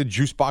it's like the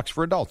juice box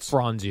for adults.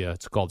 Franzia.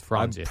 It's called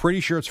Franzia. I'm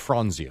pretty sure it's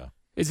Franzia.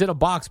 It's in a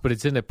box, but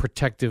it's in a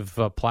protective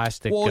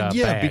plastic yeah,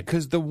 bag.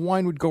 because the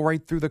wine would go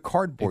right through the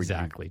cardboard.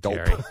 Exactly,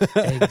 Jerry.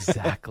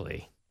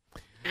 Exactly.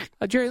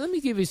 Jerry, let me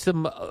give you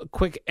some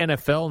quick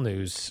NFL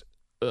news.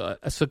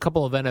 So a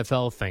couple of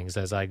NFL things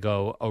as I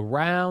go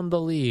around the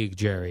league,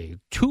 Jerry.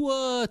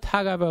 Tua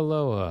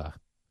Tagovailoa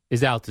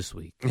is out this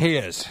week. He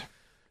is.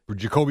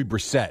 Jacoby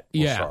Brissett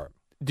will start.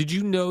 Did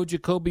you know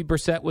Jacoby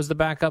Brissett was the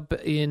backup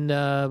in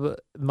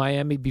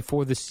Miami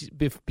before this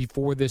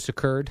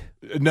occurred?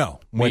 No.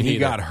 When he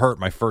got hurt,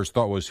 my first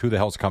thought was, who the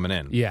hell's coming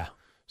in? Yeah.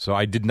 So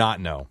I did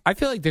not know. I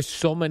feel like there's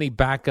so many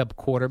backup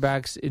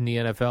quarterbacks in the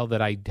NFL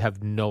that I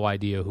have no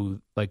idea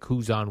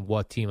who's on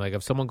what team. Like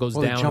if someone goes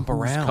down, jump who's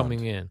around.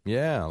 coming in?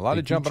 Yeah, a lot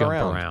of jumping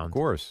around. Of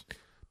course.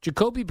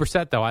 Jacoby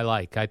Brissett, though, I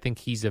like. I think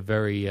he's a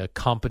very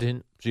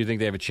competent. Do you think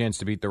they have a chance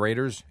to beat the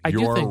Raiders? I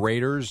do think.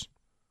 Raiders.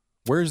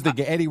 Where's the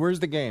Eddie? Where's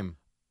the game?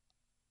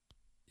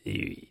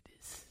 It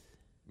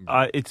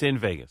It's in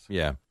Vegas.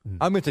 Yeah.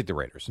 I'm going to take the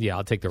Raiders. Yeah,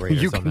 I'll take the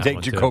Raiders. You on can that take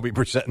one, Jacoby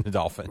Brissett and the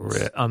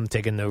Dolphins. I'm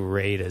taking the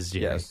Raiders,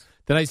 Jerry. Yes.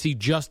 Then I see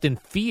Justin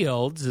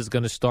Fields is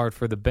going to start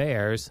for the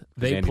Bears.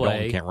 They Andy play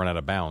Dalton can't run out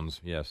of bounds.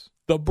 Yes.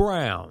 the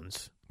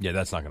Browns. Yeah,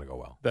 that's not going to go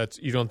well.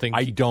 You don't think?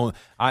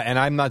 And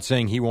I'm not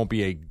saying he won't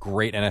be a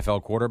great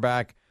NFL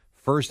quarterback.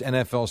 First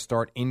NFL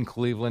start in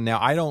Cleveland.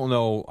 Now, I don't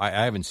know. I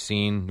haven't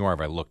seen, nor have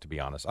I looked, to be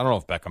honest. I don't know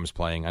if Beckham's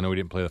playing. I know he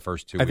didn't play the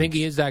first 2 weeks. I think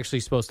he is actually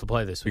supposed to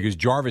play this week. Because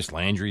Jarvis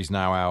Landry's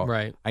now out.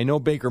 Right. I know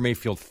Baker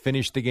Mayfield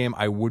finished the game.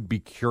 I would be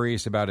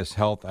curious about his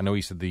health. I know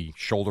he said the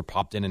shoulder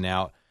popped in and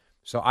out.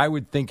 So I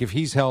would think if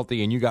he's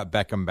healthy and you got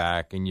Beckham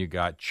back and you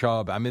got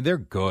Chubb, I mean, they're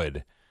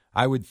good.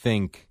 I would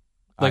think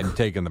I'm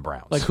taking the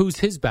Browns. Like, who's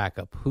his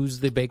backup?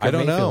 Who's the Baker I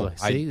don't Mayfield? know.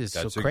 See, it's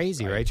so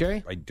crazy, right,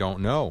 Jerry? I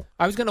don't know.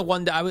 I was going to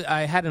wonder.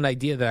 I had an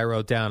idea that I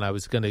wrote down. I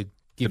was going to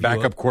give the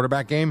backup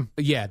quarterback game?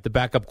 Yeah, the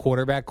backup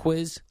quarterback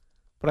quiz.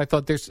 But I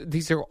thought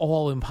these are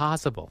all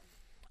impossible.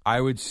 I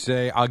would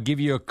say I'll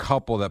give you a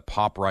couple that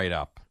pop right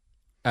up.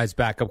 As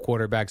backup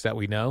quarterbacks that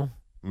we know?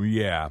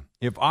 Yeah.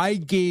 If I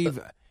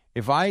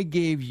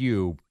gave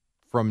you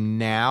from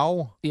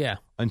now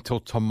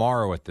until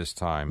tomorrow at this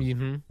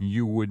time,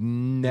 you would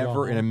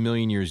never in a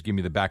million years give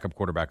me the backup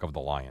quarterback of the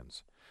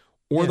Lions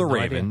or the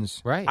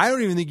Ravens. Right. I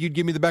don't even think you'd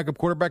give me the backup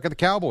quarterback of the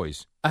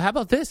Cowboys. How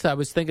about this? I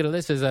was thinking of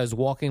this as I was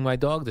walking my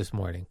dog this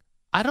morning.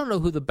 I don't know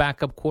who the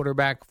backup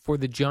quarterback for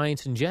the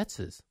Giants and Jets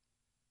is.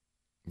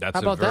 That's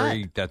How about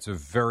that? That's a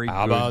very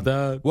How good. about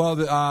that?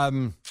 Well,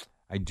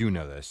 I do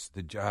know this.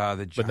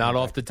 But not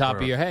off the top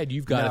of your head.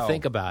 You've got to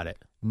think about it.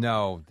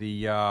 No,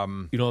 you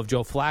don't have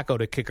Joe Flacco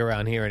to kick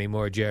around here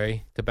anymore,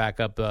 Jerry, to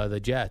back up the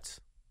Jets.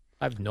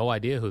 I have no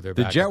idea who their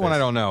the backup Jet one is. I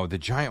don't know. The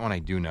Giant one I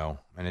do know,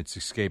 and it's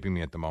escaping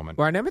me at the moment.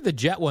 Well, I remember the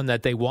Jet one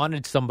that they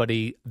wanted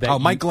somebody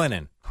that Mike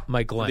Glennon.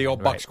 Mike Glennon, the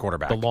old Bucks right.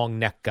 quarterback, the long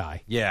neck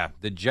guy. Yeah,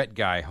 the Jet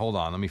guy. Hold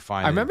on, let me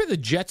find. I remember the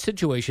Jet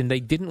situation. They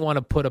didn't want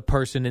to put a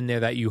person in there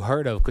that you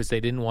heard of because they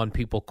didn't want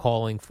people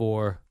calling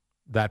for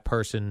that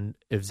person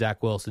if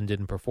Zach Wilson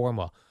didn't perform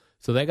well.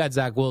 So they got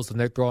Zach Wilson.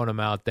 They're throwing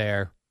him out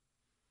there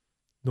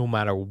no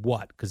matter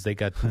what because they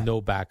got no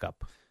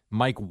backup.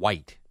 Mike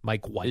White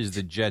is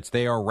the Jets.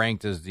 They are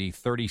ranked as the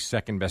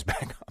 32nd best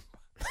backup.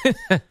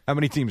 How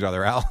many teams are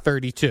there, Al?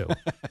 32.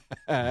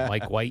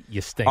 Mike White, you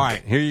stink. All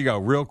right, here you go.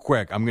 Real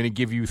quick, I'm going to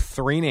give you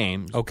 3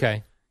 names.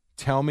 Okay.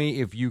 Tell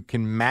me if you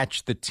can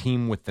match the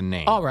team with the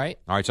name. All right.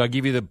 All right. So I'll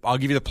give you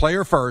the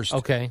player first.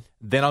 Okay.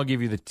 Then I'll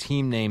give you the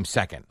team name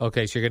second.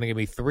 Okay. So you're going to give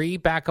me 3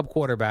 backup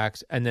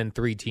quarterbacks and then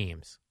 3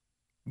 teams.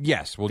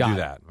 Yes, we'll do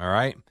that. All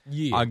right.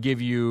 Yeah. I'll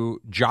give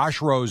you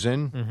Josh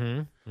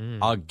Rosen.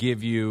 Mm-hmm. I'll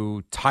give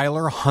you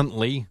Tyler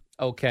Huntley.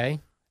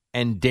 Okay.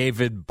 And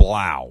David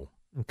Blau.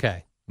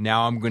 Okay.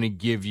 Now I'm going to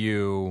give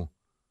you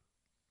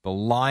the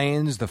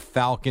Lions, the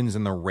Falcons,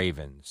 and the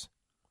Ravens.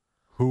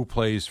 Who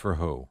plays for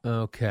who?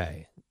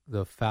 Okay.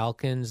 The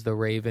Falcons, the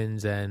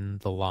Ravens, and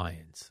the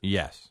Lions.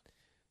 Yes.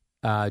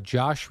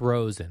 Josh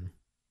Rosen,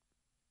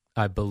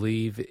 I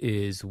believe,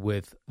 is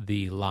with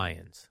the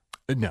Lions.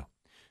 No.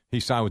 He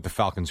signed with the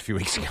Falcons a few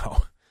weeks ago.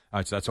 All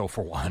right, so that's 0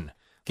 for 1.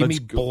 Give me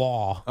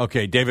Blau.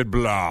 Okay, David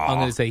Blau. I'm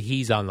going to say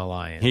he's on the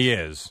Lions. He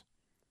is.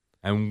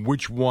 And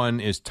which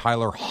one is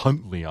Tyler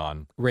Huntley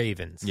on?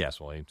 Ravens.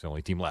 Yes, well, it's the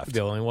only team left.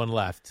 The only one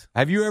left.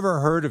 Have you ever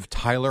heard of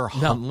Tyler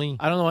Huntley?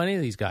 I don't know any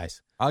of these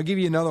guys. I'll give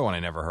you another one I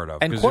never heard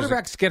of. And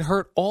quarterbacks get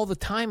hurt all the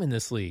time in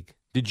this league.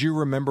 Did you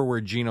remember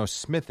where Geno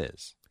Smith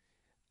is?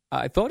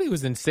 I thought he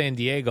was in San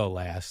Diego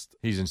last.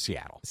 He's in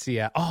Seattle.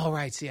 Oh,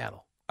 right,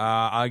 Seattle.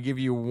 I'll give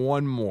you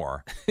one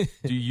more.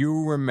 Do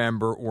you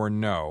remember or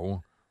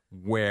know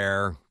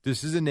where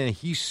this isn't?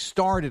 He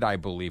started, I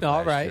believe,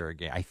 last year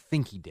again. I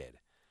think he did.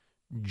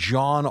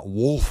 John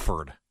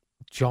Wolford.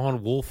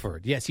 John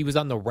Wolford. Yes, he was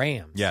on the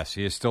Rams. Yes,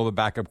 he is still the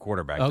backup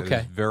quarterback. Okay. That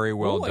is very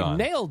well done. I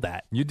nailed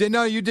that. You did.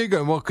 No, you did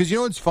good. Well, because you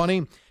know what's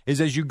funny is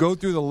as you go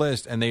through the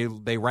list and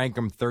they rank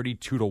them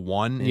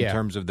 32-1 in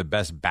terms of the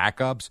best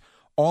backups,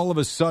 all of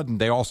a sudden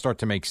they all start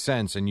to make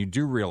sense, and you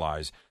do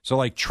realize. So,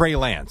 like Trey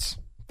Lance,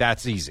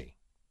 that's easy.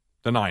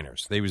 The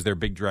Niners. They was their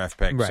big draft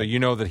pick. Right. So you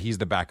know that he's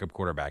the backup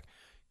quarterback.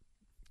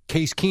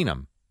 Case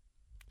Keenum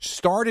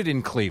started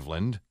in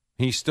Cleveland.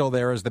 He's still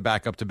there as the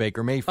backup to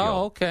Baker Mayfield.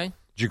 Oh, okay.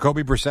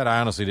 Jacoby Brissett, I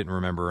honestly didn't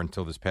remember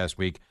until this past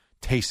week.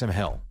 Taysom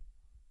Hill.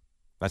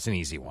 That's an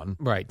easy one.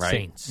 Right,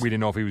 Saints. We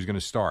didn't know if he was going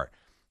to start.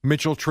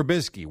 Mitchell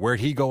Trubisky,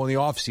 where'd he go in the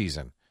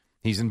offseason?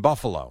 He's in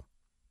Buffalo.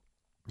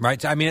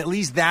 Right? I mean, at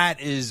least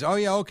that is, oh,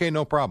 yeah, okay,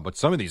 no problem. But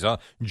some of these,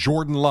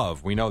 Jordan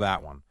Love, we know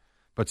that one.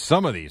 But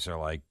some of these are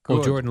like, good.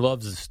 Oh, Jordan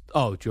Love's.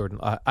 Oh, Jordan.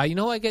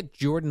 I get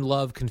Jordan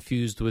Love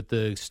confused with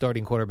the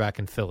starting quarterback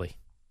in Philly.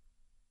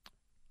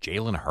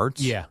 Jalen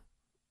Hurts? Yeah.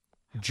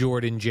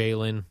 Jordan,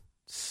 Jalen,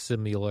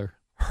 similar.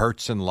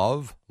 Hurts and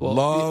Love? Well,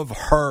 Love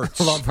hurts.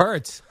 Love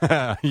hurts.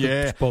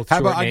 Yeah. Both How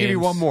short about, I'll give you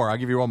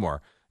names. one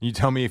more. You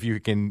tell me if you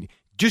can,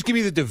 just give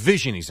me the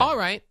division he's in. All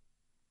right.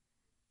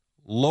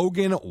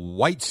 Logan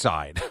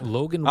Whiteside.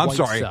 Logan I'm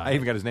Whiteside. sorry, I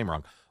even got his name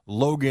wrong.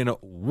 Logan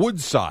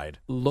Woodside.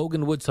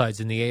 Logan Woodside's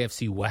in the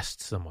AFC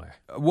West somewhere.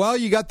 Well,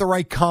 you got the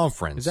right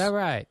conference. Is that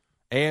right?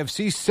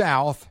 AFC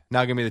South,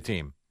 now give me the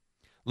team.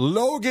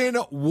 Logan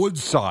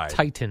Woodside.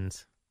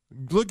 Titans.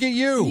 Look at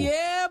you.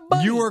 Yeah,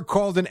 buddy. You are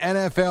called an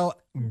NFL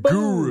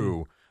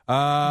guru.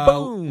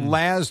 Boom.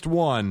 Last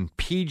one,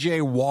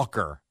 PJ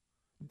Walker.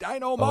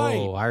 Dynamite.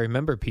 Oh, I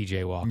remember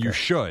PJ Walker. You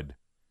should.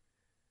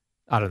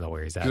 I don't know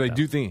where he's at. Because I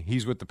do think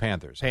he's with the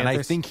Panthers. And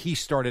I think he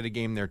started a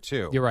game there,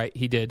 too. You're right.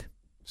 He did.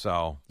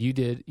 So. You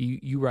did.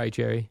 You right,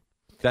 Jerry.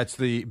 That's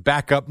the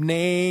backup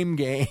name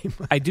game.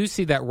 I do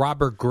see that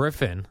Robert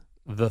Griffin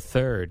III,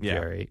 Yeah.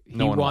 Jerry.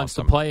 No he one wants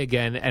to him. play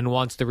again and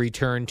wants to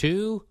return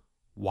to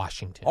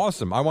Washington.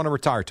 Awesome. I want to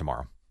retire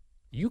tomorrow.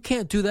 You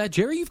can't do that,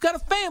 Jerry. You've got a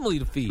family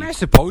to feed. I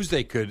suppose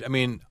they could. I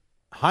mean,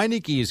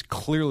 Heineke is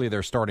clearly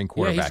their starting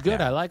quarterback. Yeah, he's good.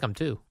 now. I like him,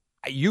 too.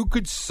 You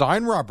could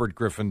sign Robert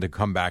Griffin to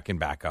come back and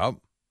back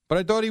up, but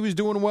I thought he was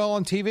doing well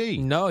on TV.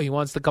 No, he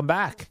wants to come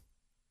back.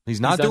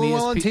 He's not doing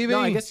well on TV? No,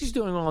 I guess he's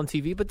doing well on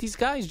TV, but these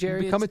guys,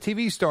 Jerry. Become a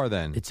TV star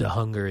then. It's a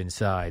hunger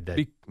inside.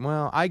 That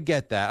Well, I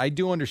get that. I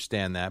do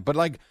understand that. But,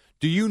 like,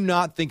 do you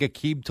not think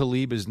Aqib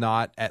Talib is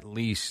not at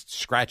least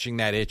scratching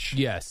that itch?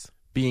 Yes.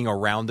 Being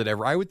around it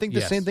ever. I would think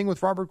the same thing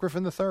with Robert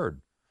Griffin III.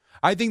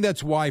 I think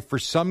that's why for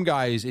some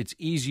guys it's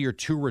easier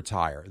to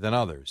retire than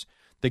others.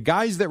 The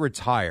guys that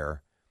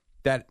retire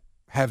that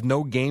have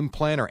no game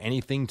plan or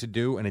anything to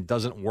do and it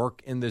doesn't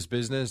work in this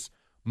business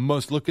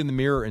must look in the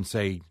mirror and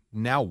say,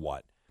 now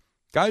what?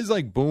 Guys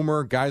like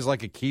Boomer, guys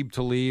like Aqib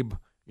Talib,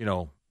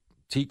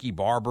 Tiki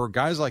Barber,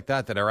 guys like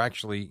that are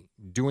actually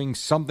doing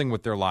something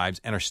with their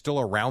lives and are still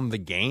around the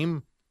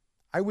game,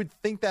 I would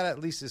think that at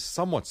least is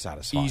somewhat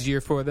satisfying.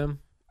 easier for them.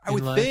 I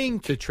would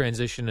think to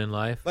transition in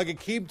life. Like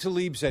Aqib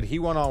Talib said, he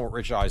went on with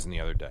Rich Eisen the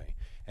other day,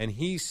 and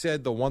he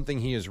said the one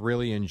thing he has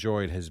really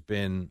enjoyed has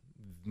been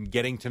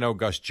getting to know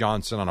Gus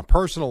Johnson on a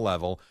personal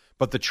level,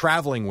 but the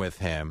traveling with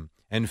him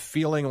and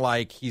feeling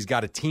like he's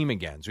got a team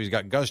again. So he's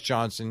got Gus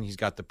Johnson, he's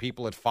got the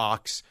people at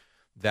Fox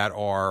that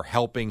are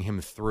helping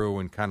him through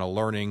and kind of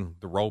learning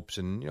the ropes,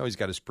 and he's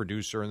got his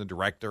producer and the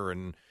director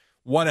and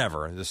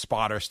whatever, the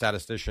spotter,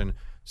 statistician.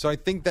 So I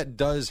think that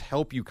does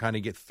help you kind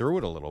of get through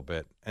it a little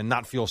bit and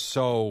not feel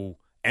so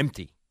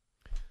empty.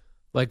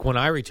 Like when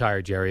I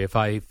retire, Jerry, if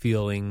I'm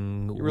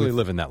feeling... You're really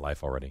living that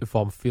life already. If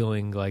I'm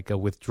feeling like a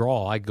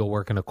withdrawal, I go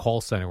work in a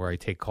call center where I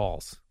take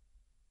calls.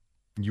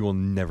 You will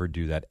never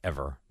do that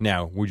ever.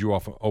 Now, would you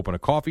open a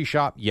coffee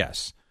shop?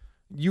 Yes.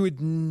 You would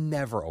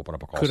never open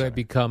up a call Could center. I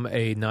become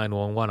a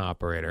 911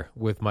 operator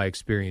with my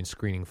experience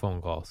screening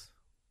phone calls?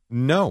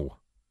 No.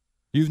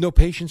 You have no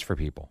patience for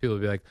people. People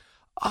would be like,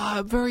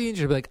 I'm very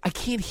interested. I'd be like, I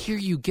can't hear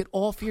you. Get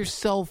off your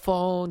cell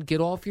phone.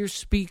 Get off your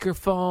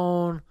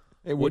speakerphone.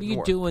 What are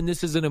you doing?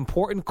 This is an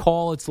important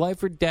call. It's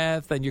life or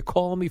death. And you're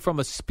calling me from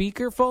a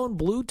speakerphone,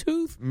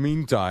 Bluetooth?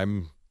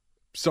 Meantime,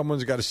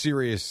 someone's got a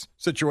serious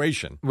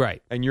situation.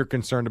 Right. And you're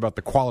concerned about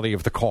the quality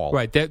of the call.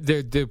 Right.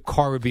 The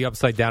car would be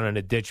upside down in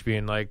a ditch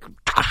being like,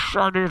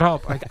 I need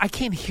help. I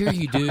can't hear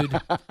you, dude.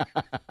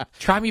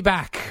 Try me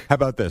back. How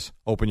about this?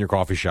 Open your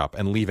coffee shop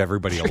and leave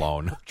everybody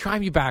alone. Try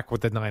me back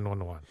with the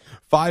 911.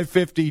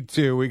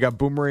 5:52. We got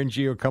Boomer and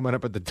Gio coming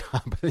up at the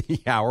top of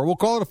the hour. We'll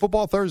call it a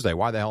Football Thursday.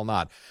 Why the hell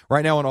not?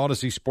 Right now on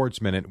Odyssey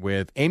Sports Minute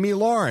with Amy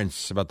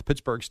Lawrence about the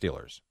Pittsburgh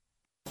Steelers.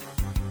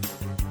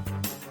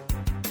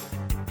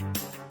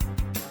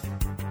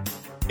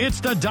 It's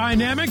the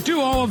dynamic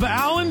duo of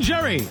Al and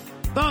Jerry,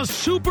 the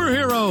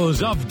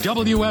superheroes of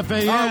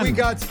WFAN. We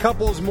got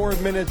couples more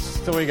minutes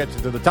till we get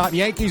to the top.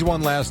 Yankees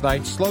won last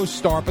night. Slow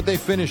start, but they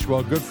finished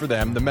well. Good for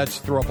them. The Mets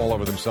threw up all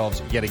over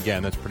themselves yet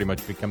again. That's pretty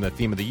much become the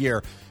theme of the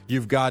year.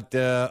 You've got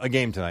a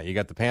game tonight. You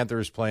got the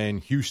Panthers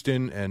playing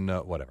Houston and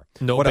whatever.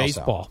 No what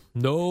baseball.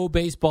 No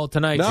baseball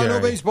tonight, No, Jerry. no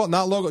baseball.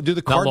 Not local. Do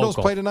the Cardinals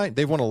play tonight?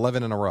 They've won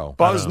 11 in a row.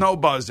 Buzz, no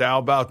buzz, Al,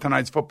 about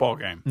tonight's football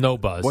game. No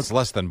buzz. What's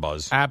less than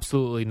buzz?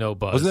 Absolutely no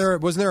buzz.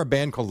 Wasn't there a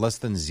band called Less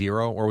Than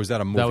Zero, or was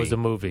that a movie? That was a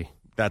movie.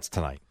 That's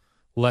tonight.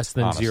 Less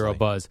than Honestly. zero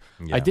buzz.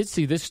 Yeah. I did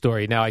see this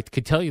story. Now, I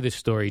could tell you this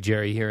story,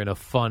 Jerry, here in a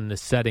fun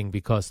setting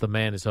because the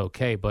man is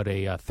okay, but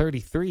a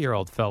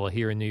 33-year-old fella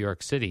here in New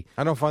York City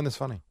I don't find this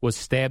funny. was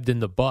stabbed in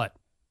the butt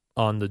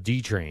on the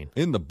D train.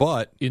 In the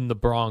butt? In the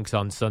Bronx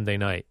on Sunday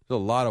night. There's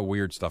a lot of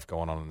weird stuff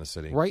going on in the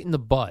city. Right in the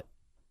butt.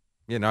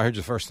 Yeah, no, I heard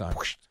you the first time.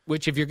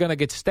 Which, if you're going to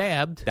get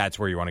stabbed... That's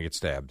where you want to get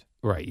stabbed.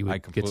 Right, you I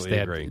would get completely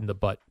stabbed agree. in the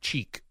butt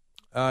cheek.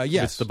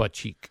 Yes. It's the butt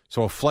cheek.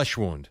 So a flesh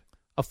wound.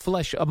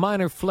 A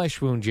minor flesh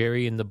wound,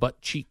 Jerry, in the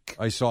butt cheek.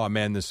 I saw a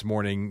man this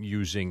morning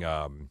using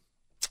a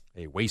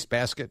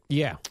wastebasket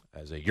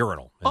as a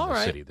urinal in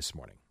the city this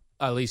morning.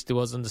 At least it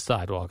wasn't the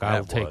sidewalk.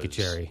 I'll take it,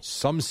 Jerry.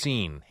 Some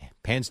scene.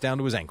 Pants down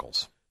to his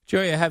ankles.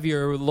 Jerry, I have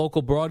your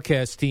local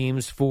broadcast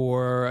teams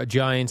for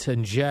Giants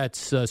and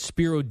Jets.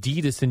 Spiro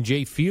Ditas and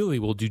Jay Feely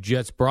will do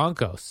Jets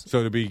Broncos.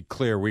 So to be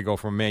clear, we go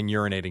from a man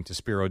urinating to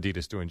Spiro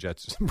Ditas doing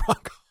Jets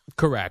Broncos.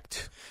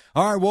 Correct.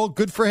 All right, well,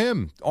 good for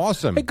him.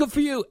 Awesome. Hey, good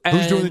for you. Who's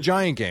And doing the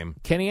Giant game?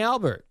 Kenny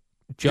Albert,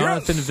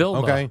 Jonathan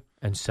Vilma,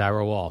 and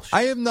Sarah Walsh.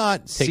 I have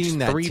not seen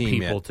that three team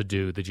people yet. to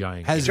do the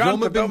Giant Has game.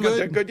 Vilma been good?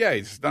 Did good? Yeah,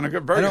 he's done a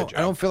very good job.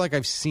 I don't feel like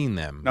I've seen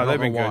them. No, I they've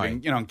don't been know good. why.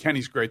 And, and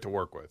Kenny's great to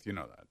work with. You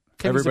know that.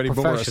 Kenny's Everybody a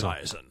Boomer professional.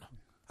 Esiason.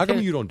 How come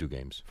you don't do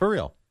games? For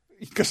real.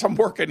 Because I'm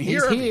working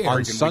here, here.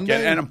 On Sunday?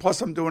 weekend, and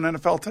plus I'm doing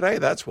NFL Today.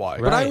 That's why.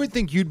 But I would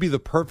think you'd be the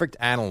perfect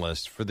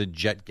analyst for the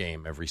Jet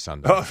game every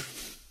Sunday.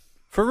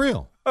 For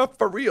real.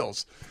 For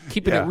reals.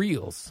 Keeping it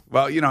reals.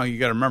 Well, you got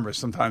to remember,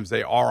 sometimes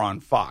they are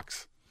on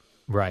Fox.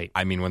 Right.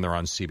 I mean, when they're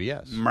on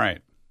CBS.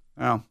 Right.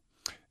 Well,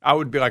 I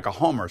would be like a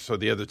homer, so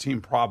the other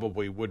team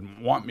probably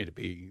wouldn't want me to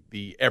be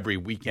the every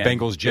weekend.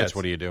 Bengals, Jets,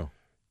 what do you do?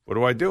 What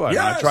do I do?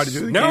 I try to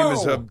do the game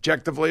as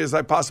objectively as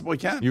I possibly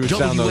can. You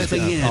WFAN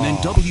and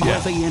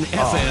WFAN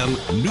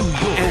FM, New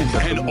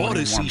York, and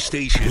Odyssey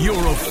Station.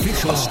 Your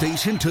official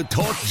station to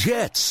talk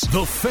Jets.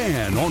 The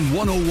Fan on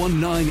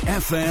 101.9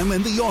 FM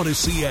and the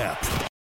Odyssey app.